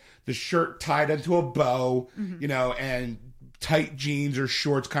whip, the shirt tied into a bow, you know, and tight jeans or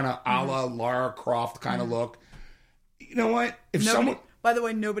shorts, kind of a la Lara Croft kind of look. You know what? If someone... By the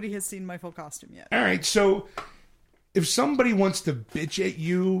way, nobody has seen my full costume yet. All right, so if somebody wants to bitch at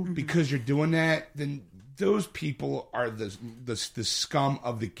you because you're doing that, then those people are the scum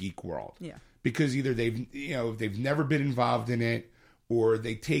of the geek world. Yeah. Because either they've never been involved in it, or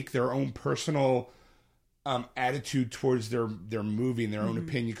they take their own personal attitude towards their movie and their own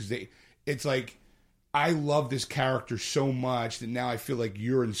opinion. Because it's like, I love this character so much that now I feel like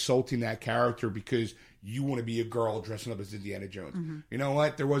you're insulting that character because you want to be a girl dressing up as Indiana Jones. You know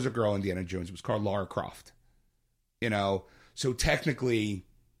what? There was a girl Indiana Jones. It was called Lara Croft. You know, so technically,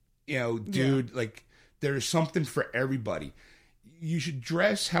 you know, dude, like, there's something for everybody. You should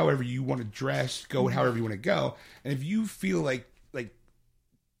dress however you want to dress, go however you want to go. And if you feel like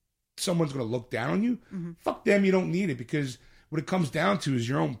someone's going to look down on you, fuck them, you don't need it, because what it comes down to is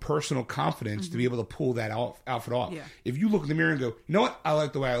your own personal confidence to be able to pull that outfit off. Yeah. If you look in the mirror and go, you know what, I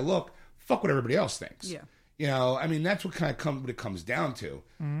like the way I look, fuck what everybody else thinks. Yeah. You know, I mean, that's what kind of what it comes down to.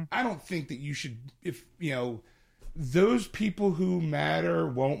 I don't think that you should, if, you know, those people who matter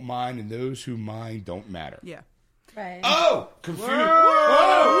won't mind, and those who mind don't matter. Yeah. Right. Oh! Confused.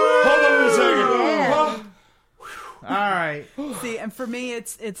 Whoa! Hold on a second. All right. See, and for me,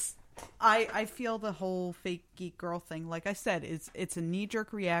 it's I feel the whole fake geek girl thing. Like I said, it's a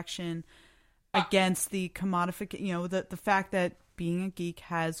knee-jerk reaction against the commodification, you know, the fact that being a geek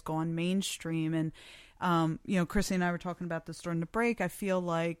has gone mainstream. And, you know, Chrissy and I were talking about this during the break. I feel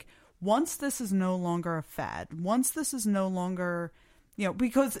like once this is no longer a fad, once this is no longer, you know,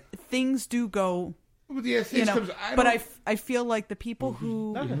 because things do go... Yeah, you know, but I feel like the people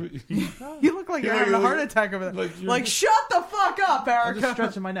who you look like you're having a heart attack over there. Like shut the fuck up, Erica. I'm just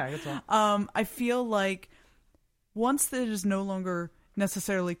stretching my neck. That's all. I feel like once it is no longer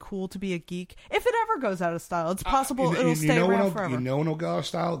necessarily cool to be a geek, if it ever goes out of style, it's possible it'll stay around forever. You know when it'll go out of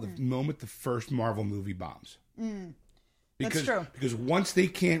style? The moment the first Marvel movie bombs. That's true. Because once they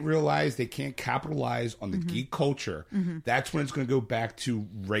can't realize, they can't capitalize on the geek culture, that's when it's going to go back to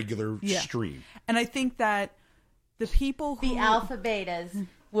regular stream. And I think that the people who... The alpha betas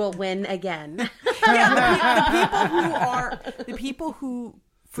will win again. The people who,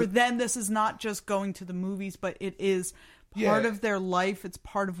 for them, this is not just going to the movies, but it is part of their life. It's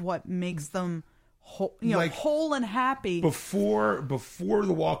part of what makes them whole, you know, like, whole and happy. Before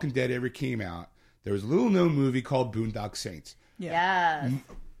The Walking Dead ever came out, there was a little known movie called Boondock Saints. Yes.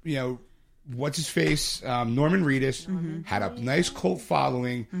 You know, what's his face? Norman Reedus had a nice cult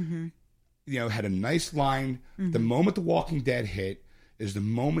following. You know, had a nice line. The moment The Walking Dead hit is the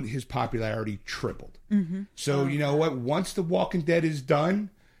moment his popularity tripled. So you know what? Once The Walking Dead is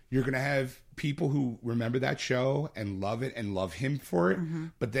done, you're going to have people who remember that show and love it and love him for it.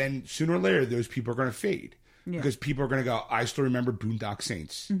 But then sooner or later, those people are going to fade because people are going to go, I still remember Boondock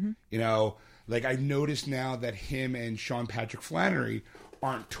Saints. You know, like I noticed now that him and Sean Patrick Flanery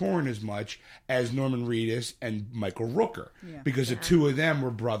aren't touring as much as Norman Reedus and Michael Rooker because the two of them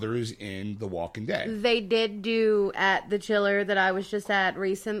were brothers in The Walking Dead. They did do at the chiller that I was just at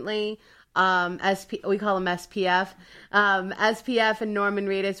recently. We call them SPF. SPF and Norman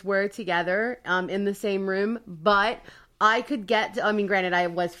Reedus were together in the same room, but I could get to, I mean, granted, I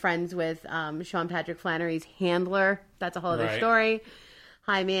was friends with Sean Patrick Flanery's handler. That's a whole other story.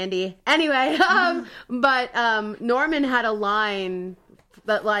 Hi, Mandy. Anyway, but Norman had a line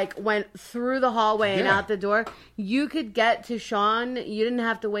that like went through the hallway and out the door. You could get to Sean. You didn't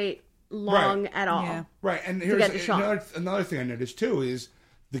have to wait long at all. Right. And here's another thing I noticed too is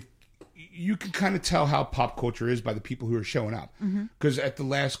you can kind of tell how pop culture is by the people who are showing up. Because at the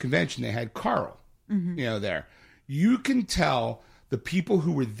last convention they had Carl, you know, there. You can tell the people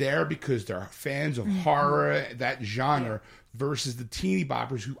who were there because they're fans of horror, that genre, versus the teeny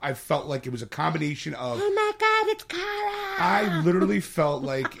boppers who I felt like it was a combination of... Oh my God, it's Carl! I literally felt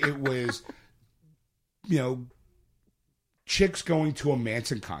like it was, you know, chicks going to a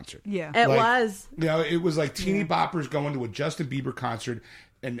Manson concert. Yeah. It was. You know, it was like teeny boppers going to a Justin Bieber concert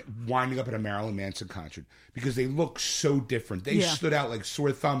and winding up at a Marilyn Manson concert because they look so different. They stood out like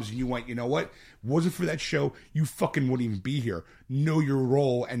sore thumbs, and you went, you know what? Wasn't for that show, you fucking wouldn't even be here. Know your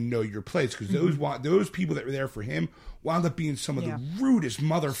role and know your place, because those people that were there for him wound up being some of the rudest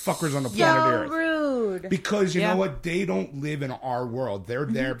motherfuckers on the planet Earth. So rude. Because you know what? They don't live in our world. They're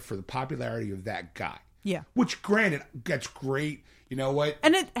there for the popularity of that guy. Yeah. Which, granted, that's great. You know what?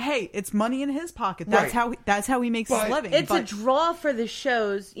 And it's money in his pocket. That's how he makes his living. It's a draw for the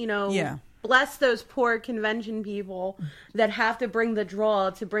shows, Yeah. Bless those poor convention people that have to bring the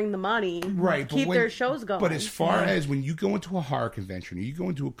draw to bring the money. Right. Keep their shows going. But as far as when you go into a horror convention or you go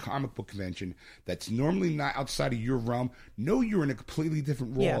into a comic book convention that's normally not outside of your realm, know you're in a completely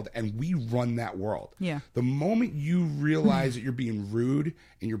different world, and we run that world. Yeah. The moment you realize that you're being rude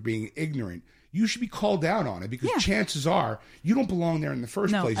and you're being ignorant, you should be called out on it, because chances are you don't belong there in the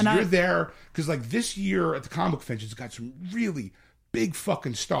first place. You're there because, like, this year at the comic book convention, it's got some really big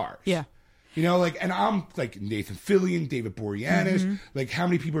fucking stars. Yeah. And I'm like Nathan Fillion, David Boreanaz. Like, how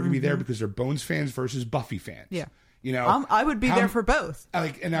many people are going to be there because they're Bones fans versus Buffy fans? Yeah. I would be there for both.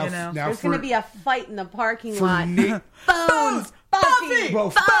 Like, and now there's going to be a fight in the parking for lot. Bones, Buffy.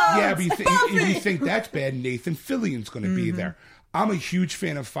 Well, yeah, but if you think that's bad, Nathan Fillion's going to be there. I'm a huge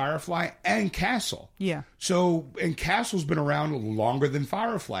fan of Firefly and Castle. Yeah. So, and Castle's been around longer than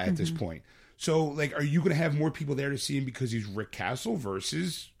Firefly at this point. So, like, are you going to have more people there to see him because he's Rick Castle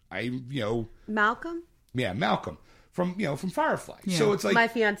versus Malcolm? Yeah, Malcolm from Firefly. Yeah. So it's like, my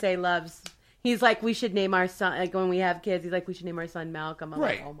fiance loves. He's like, we should name our son. Like, when we have kids, he's like, we should name our son Malcolm. I'm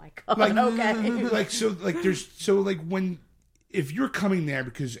like, oh my god, okay. If you're coming there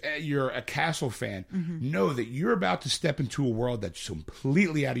because you're a Castle fan, know that you're about to step into a world that's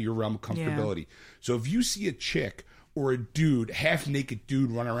completely out of your realm of comfortability. Yeah. So if you see a chick or a dude, half naked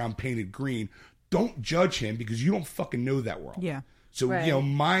dude, run around painted green, don't judge him because you don't fucking know that world. Yeah. So,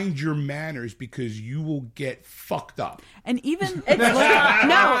 mind your manners, because you will get fucked up. And even...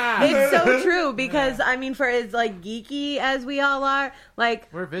 it's so true, because, I mean, for as, like, geeky as we all are, like...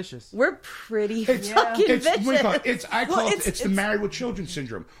 We're vicious. We're pretty fucking vicious. It's the Married with Children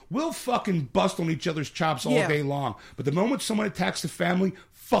syndrome. We'll fucking bust on each other's chops all day long. But the moment someone attacks the family,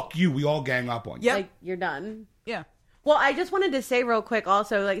 fuck you, we all gang up on you. Yep. Like, you're done. Yeah. Well, I just wanted to say real quick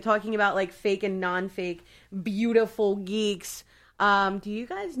also, like, talking about, like, fake and non-fake beautiful geeks... do you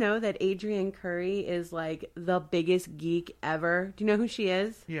guys know that Adrienne Curry is, like, the biggest geek ever? Do you know who she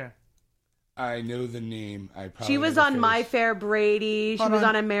is? Yeah. I know the name. She was on My Fair Brady. She was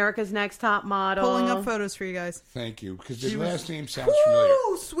on America's Next Top Model. Pulling up photos for you guys. Thank you, because the last name sounds familiar.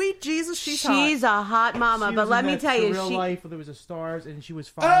 Sweet Jesus, she's a hot mama. But let me tell you, real life, there was a Stars, and she was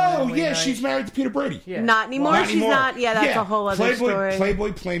fine. Oh yeah, she's married to Peter Brady. Yeah. Not anymore. She's not. Yeah, that's a whole other story.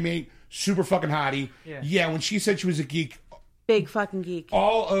 Playboy playmate, super fucking hottie. Yeah, when she said she was a geek. Big fucking geek.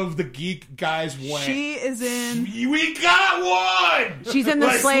 All of the geek guys went. She is in. We got one. She's in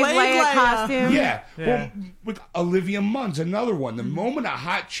the Slave Leia costume. Yeah. Well, with Olivia Munn's another one. The moment a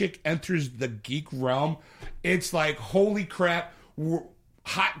hot chick enters the geek realm, it's like, holy crap!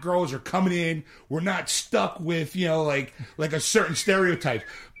 Hot girls are coming in. We're not stuck with like a certain stereotype.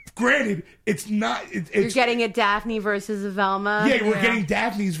 Granted, it's not. You're getting a Daphne versus a Velma. Yeah, we're getting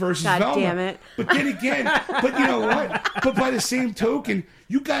Daphne's versus God Velma. Damn it! But then again, but you know what? But by the same token,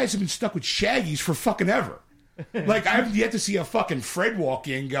 you guys have been stuck with Shaggies for fucking ever. Like, I've yet to see a fucking Fred walk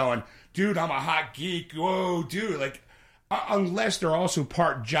in going, "Dude, I'm a hot geek." Whoa, dude! Like, unless they're also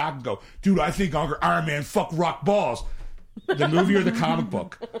part jock and go, "Dude, I think Iron Man fuck rock balls." The movie or the comic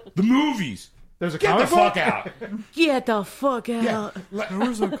book? The movies. There's a Get comic the fuck out. Get the fuck out. Yeah. There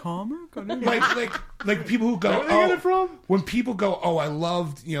was a comic? Like people who go, where they get it from? When people go, I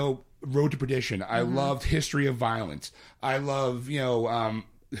loved, Road to Perdition. I loved History of Violence. I love,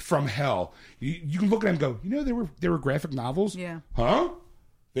 From Hell. You can look at them and go, they were graphic novels? Yeah. Huh?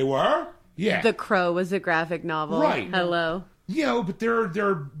 They were? Yeah. The Crow was a graphic novel. Right. Hello. But there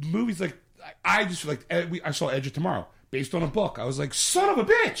are movies like, I just like, I saw Edge of Tomorrow. Based on a book. I was like, son of a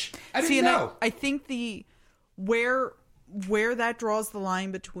bitch. I didn't know. I think where that draws the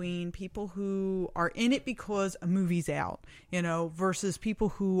line between people who are in it because a movie's out, versus people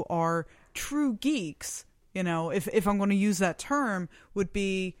who are true geeks, if I'm going to use that term, would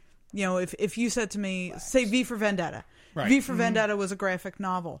be, if you said to me, say V for Vendetta. Right. V for Vendetta was a graphic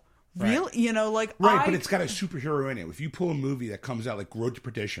novel. Right. Really? Right, but it's got a superhero in it. If you pull a movie that comes out like Road to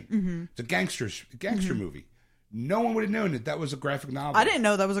Perdition, it's a gangster movie. No one would have known that was a graphic novel. I didn't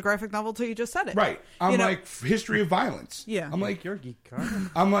know that was a graphic novel until you just said it. Right. I'm like, History of Violence. Yeah. I'm like, you're a geek,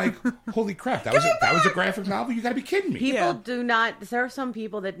 Carter. I'm like, holy crap, that was a graphic novel? You got to be kidding me. People do not. There are some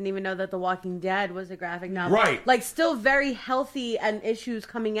people that didn't even know that The Walking Dead was a graphic novel. Right. Like, still very healthy and issues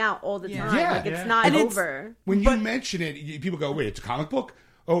coming out all the time. Yeah. Like, it's not and over. When you mention it, people go, wait, it's a comic book?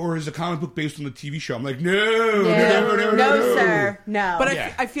 or is a comic book based on the TV show? I'm like, no, sir, no. But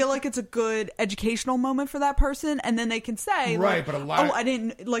I feel like it's a good educational moment for that person, and then they can say, right? But a lot. I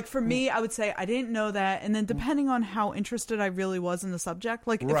didn't like. For me, I would say I didn't know that, and then depending on how interested I really was in the subject,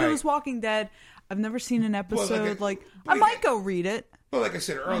 like if it was Walking Dead, I've never seen an episode. I might go read it. Well, like I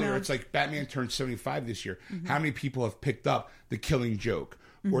said earlier, it's like Batman turned 75 this year. Mm-hmm. How many people have picked up The Killing Joke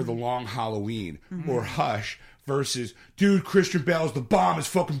or The Long Halloween or Hush versus, dude, Christian Bale's the bomb is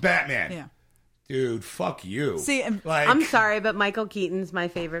fucking Batman. Yeah. Dude, fuck you. See, like, I'm sorry, but Michael Keaton's my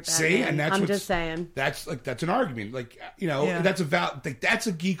favorite Batman. See, and that's I'm just saying. That's an argument. Like, that's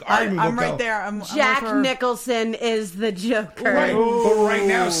a geek argument. I'm right there. Jack Nicholson is the Joker. Right, but right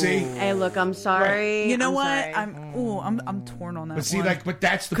now, see. Hey, look, I'm sorry. Right. You know I'm what? sorry. I'm torn on that. But see, but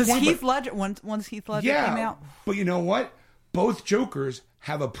that's the point. Because Heath Ledger, once Heath Ledger came out. But you know what? Both Jokers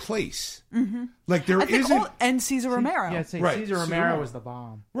have a place. Mm-hmm. Like and Cesar Romero. Yeah, Cesar Romero was the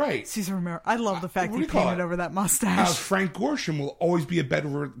bomb. Right. Cesar Romero. I love the fact he painted over that mustache. Frank Gorshin will always be a better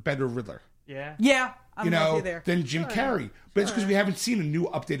Riddler. Yeah. Yeah. I'm with you there. Than Jim Carrey. But it's because we haven't seen a new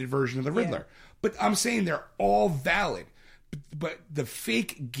updated version of the Riddler. But I'm saying they're all valid. But the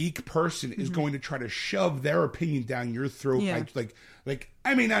fake geek person is going to try to shove their opinion down your throat. Yeah. Like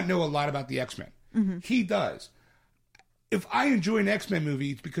I may not know a lot about the X-Men. Mm-hmm. He does. If I enjoy an X-Men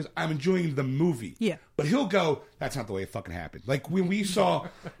movie, it's because I'm enjoying the movie. Yeah. But he'll go, that's not the way it fucking happened. Like when we saw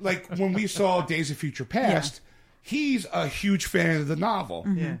Days of Future Past, he's a huge fan of the novel.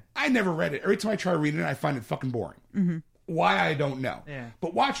 Mm-hmm. Yeah. I never read it. Every time I try reading it, I find it fucking boring. Mm-hmm. Why, I don't know. Yeah.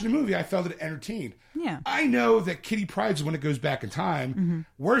 But watching the movie, I felt it entertained. Yeah. I know that Kitty Pryde's when it goes back in time.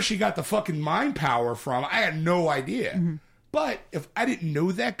 Where she got the fucking mind power from, I had no idea. But if I didn't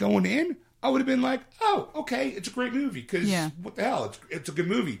know that going in, I would have been like, oh, okay, it's a great movie. Because what the hell? It's a good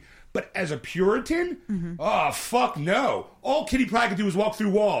movie. But as a Puritan, oh, fuck no. All Kitty Pryde can do is walk through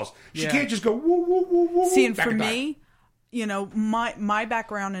walls. She can't just go, woo, woo, woo, woo. See, and for me, my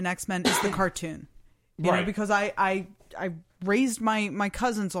background in X-Men is the cartoon. You know, because I raised my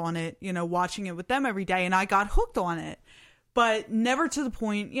cousins on it, watching it with them every day, and I got hooked on it. But never to the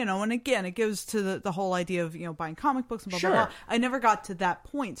point, and again, it goes to the whole idea of, buying comic books and blah, blah, blah. I never got to that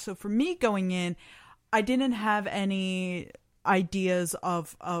point. So for me going in, I didn't have any ideas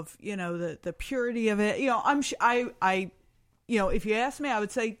of the purity of it. If you ask me, I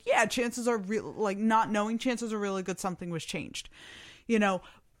would say, yeah, chances are real, like not knowing, chances are really good something was changed,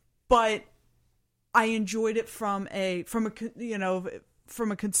 but I enjoyed it from a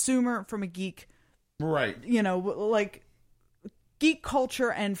consumer, from a geek, right? Like geek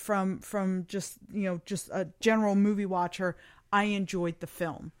culture, and from just a general movie watcher, I enjoyed the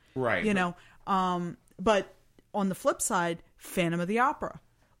film, right? But on the flip side, Phantom of the Opera,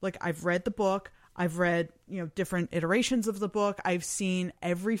 like I've read the book. I've read, different iterations of the book. I've seen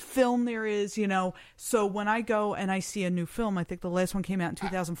every film there is, So when I go and I see a new film, I think the last one came out in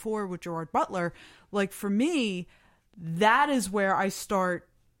 2004 with Gerard Butler. Like for me, that is where I start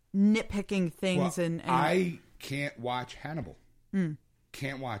nitpicking things. Well, and I can't watch Hannibal.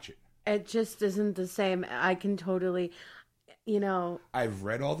 Can't watch it. It just isn't the same. I can totally, I've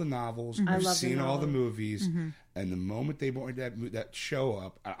read all the novels. I've seen all the movies. And the moment they brought that show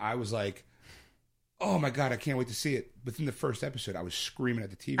up, I was like, oh my God, I can't wait to see it. Within the first episode, I was screaming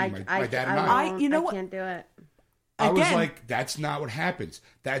at the TV. My dad and I. I can't do it. I was like, that's not what happens.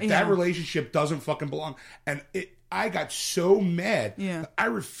 That relationship doesn't fucking belong. And I got so mad. Yeah. I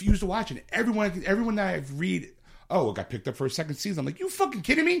refused to watch it. Everyone that I've read, it got picked up for a second season. I'm like, you fucking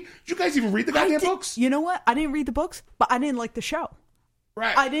kidding me? Did you guys even read the goddamn books? You know what? I didn't read the books, but I didn't like the show.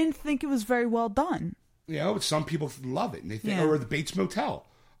 Right. I didn't think it was very well done. Some people love it, and they think, or the Bates Motel.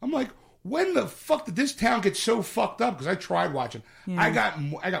 I'm like, when the fuck did this town get so fucked up? Because I tried watching. Yeah.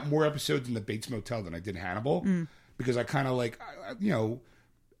 I got more episodes in the Bates Motel than I did Hannibal. Because I kind of like,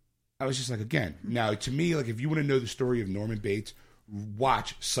 I was just like, again, now to me, like if you want to know the story of Norman Bates,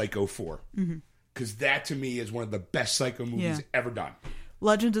 watch Psycho 4. Because that to me is one of the best Psycho movies ever done.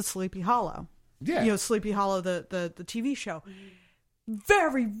 Legend of Sleepy Hollow. Yeah. Sleepy Hollow, the TV show.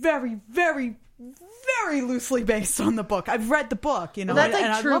 Very, very, very, very loosely based on the book. I've read the book, That's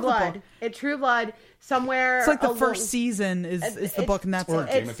like True Blood. True Blood, somewhere. It's like the first season is the book, and that's or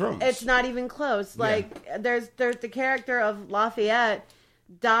Game of Thrones. It's not even close. Like there's the character of Lafayette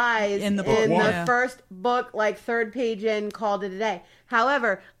dies in the first book, like third page in, called it a day.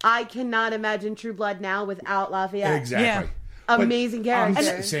 However, I cannot imagine True Blood now without Lafayette. Exactly. Yeah. Amazing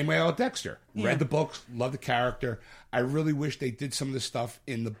character. Same way with Dexter. Read the books, love the character. I really wish they did some of the stuff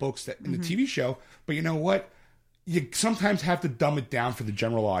in the books in the TV show. But you know what? you sometimes have to dumb it down for the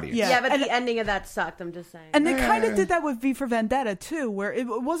general audience. Yeah, but the ending of that sucked, I'm just saying. And they kind of did that with V for Vendetta, too, where it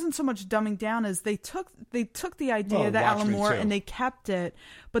wasn't so much dumbing down as they took the idea that Alan Moore and they kept it,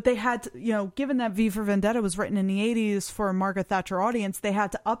 but they had to, given that V for Vendetta was written in the 80s for a Margaret Thatcher audience, they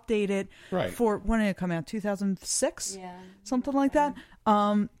had to update it for, when did it come out, 2006? Yeah. Something like that.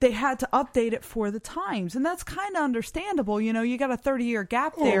 They had to update it for the times, and that's kind of understandable. You got a 30-year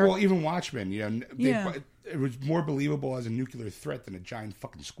gap there. Well, even Watchmen, it was more believable as a nuclear threat than a giant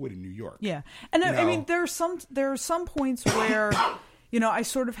fucking squid in New York. Yeah, and I mean, there are some points where, I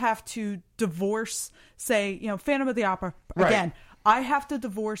sort of have to divorce, say, Phantom of the Opera. Again, I have to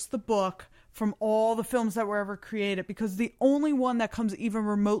divorce the book from all the films that were ever created, because the only one that comes even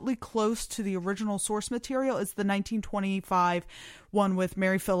remotely close to the original source material is the 1925 one with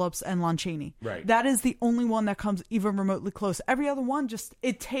Mary Phillips and Lon Chaney. Right. That is the only one that comes even remotely close. Every other one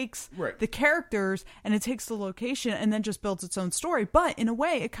it takes the characters and it takes the location and then just builds its own story. But in a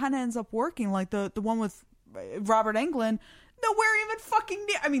way, it kind of ends up working, like the one with Robert Englund. Nowhere even fucking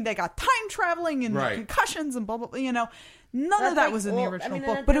near. I mean, they got time traveling and concussions and blah, blah, blah, None of that was in the original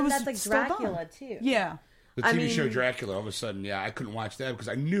book, but it was like Dracula too. Yeah. The TV show Dracula, all of a sudden, I couldn't watch that because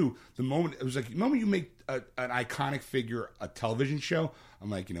I knew the moment, it was like, the moment you make an iconic figure a television show, I'm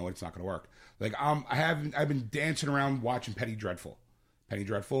like, you know what, it's not going to work. Like, I've been dancing around watching Penny Dreadful. Penny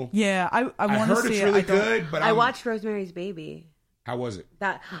Dreadful? Yeah, I want to see it. I heard it's really good, but I watched Rosemary's Baby. How was it?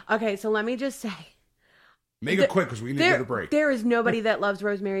 Okay, so let me just say. Make it quick because we need to get a break. There is nobody that loves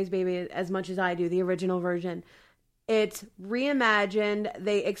Rosemary's Baby as much as I do, the original version. It's reimagined.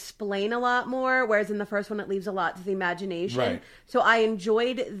 They explain a lot more, whereas in the first one, it leaves a lot to the imagination. Right. So I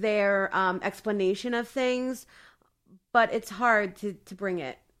enjoyed their explanation of things, but it's hard to bring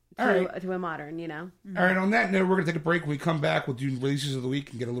it to a modern, All right, on that note, we're going to take a break. When we come back, we'll do releases of the week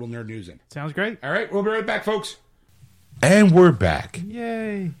and get a little nerd news in. Sounds great. All right, we'll be right back, folks. And we're back.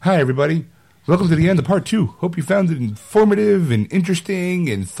 Yay. Hi, everybody. Welcome to the end of part 2. Hope you found it informative and interesting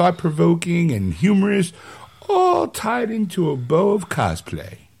and thought-provoking and humorous, all tied into a bow of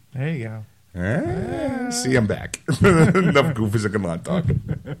cosplay. There you go. See, I'm back. Enough goofus and Gallant talking.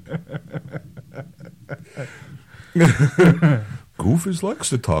 Goofus likes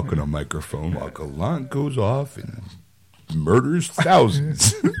to talk on a microphone while Gallant goes off and murders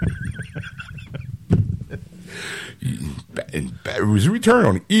thousands. It was a return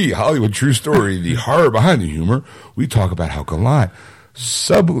on Hollywood True Story, the horror behind the humor. We talk about how Gallant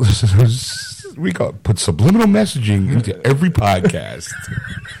put subliminal messaging into every podcast.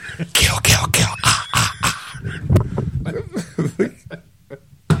 Kill, kill, kill.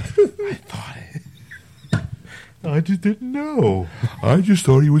 I thought it. I just didn't know. I just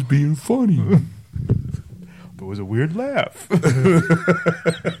thought he was being funny. It was a weird laugh.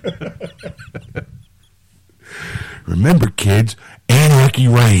 Remember, kids, anarchy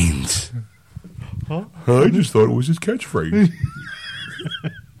reigns. Huh? I just thought it was his catchphrase.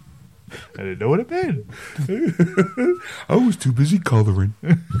 I didn't know what it meant. I was too busy coloring.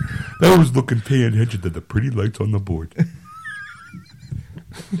 I was paying attention to the pretty lights on the board.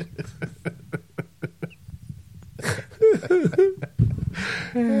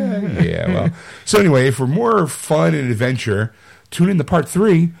 Yeah, well. So anyway, for more fun and adventure, tune in to part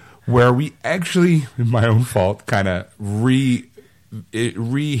 3, where we actually, in my own fault, kind of re-hit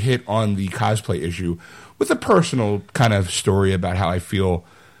on the cosplay issue with a personal kind of story about how I feel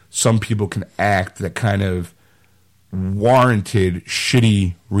some people can act that kind of warranted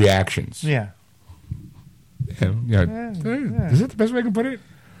shitty reactions. Yeah. Is that the best way I can put it?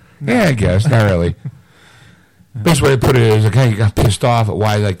 No. Yeah, I guess. Not really. Best way to put it is, okay, you got pissed off at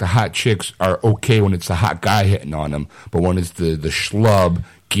why like the hot chicks are okay when it's the hot guy hitting on them, but when it's the schlub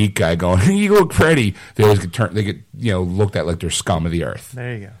geek guy going, hey, you look pretty, they always get looked at like they're scum of the earth.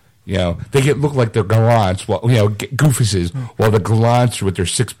 There you go. They look like they're gallants, goofuses, while the gallants with their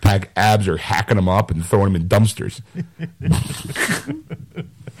 6-pack abs are hacking them up and throwing them in dumpsters.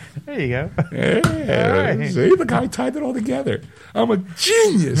 There you go. Yeah, right. See, the guy tied it all together. I'm a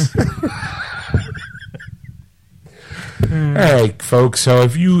genius. All right, folks. So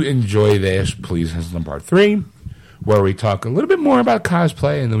if you enjoy this, please listen to part 3, where we talk a little bit more about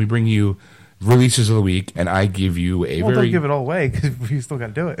cosplay, and then we bring you releases of the week, and I give you don't give it all away because we still got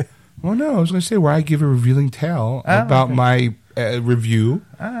to do it. Well, no, I was going to say where I give a revealing tale about my review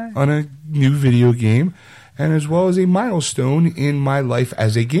on a new video game, and as well as a milestone in my life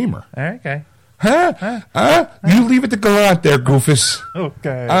as a gamer. Okay. You leave it to Gallant there, Goofus.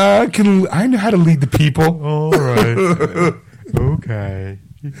 Okay. I know how to lead the people. All right. Okay.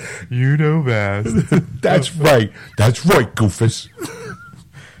 You know best. That's right. That's right, Goofus.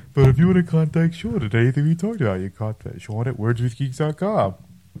 But if you want to contact Sean at anything we talked about, you can contact Sean at wordswithgeeks.com.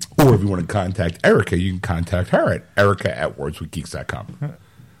 Or if you want to contact Erica, you can contact her at erica@wordswithgeeks.com.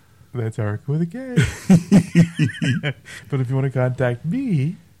 That's Erica with a K. But if you want to contact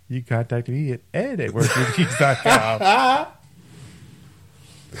me, you can contact me at ed@wordswithgeeks.com.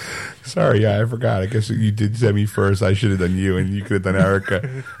 Sorry, I forgot. I guess you did send me first. I should have done you, and you could have done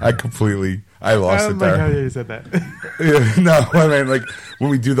Erica. I lost it there. How you said that. Yeah, no, I mean, like, when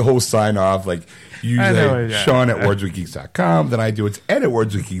we do the whole sign-off, like, you I know, say yeah. Sean at wordswithgeeks.com, then I do it's Ed at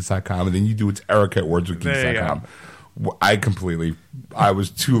wordswithgeeks.com, and then you do it's Erica at wordswithgeeks.com. I was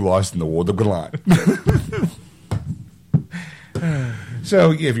too lost in the world of Gallant.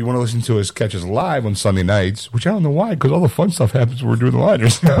 So, yeah, if you want to listen to us, catch us live on Sunday nights, which I don't know why, because all the fun stuff happens when we're doing the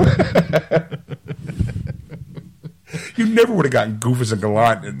liners. You never would have gotten Goofus and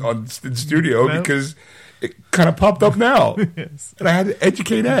Gallant in studio because it kind of popped up now. Yes. And I had to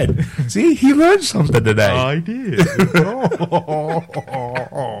educate Ed. See, he learned something today. I did.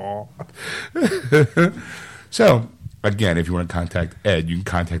 So, again, if you want to contact Ed, you can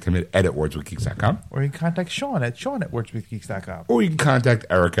contact him at ed@wordswithgeeks.com. Or you can contact Sean at wordswithgeeks.com. Or you can contact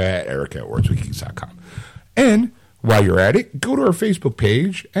Erica at erica@wordswithgeeks.com. And while you're at it, go to our Facebook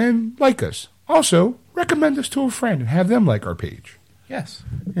page and like us. Also, recommend us to a friend and have them like our page. Yes.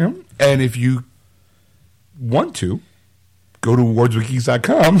 You know? And if you want to, go to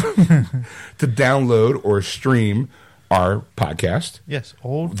wordswithgeeks.com to download or stream our podcast. Yes.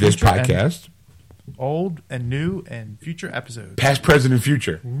 Old, This future, and- podcast. old and new and future episodes. Past, present, and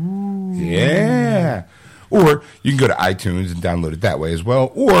future. Ooh. Yeah. Or you can go to iTunes and download it that way as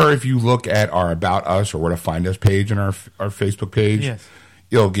well. Or if you look at our About Us or where to find us page on our Facebook page, Yes.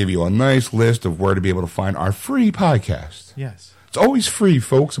 it'll give you a nice list of where to be able to find our free podcast. Yes. It's always free,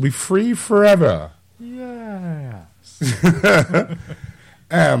 folks. It'll be free forever. Yes.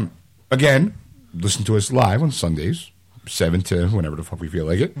 Again, listen to us live on Sundays, 7 to whenever the fuck we feel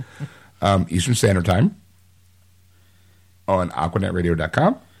like it, Eastern Standard Time on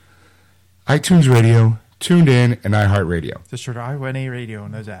AquanetRadio.com, iTunes Radio, Tuned In, and iHeartRadio. Just search for Aquanet Radio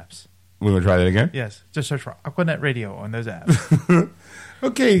on those apps. We want to try that again? Yes. Just search for Aquanet Radio on those apps.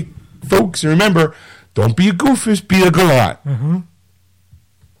 Okay, folks, remember, don't be a goofus, be a gallant.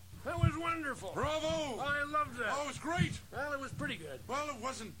 That was wonderful. Bravo! I loved that. Oh, it was great. Well, it was pretty good. Well, it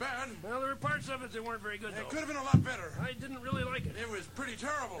wasn't bad. Well, there were parts of it that weren't very good, It though. could have been a lot better. I didn't really like it. It was pretty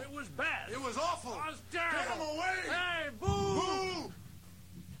terrible. It was bad. It was awful. It was terrible. Get him away! Hey, boo! Boo!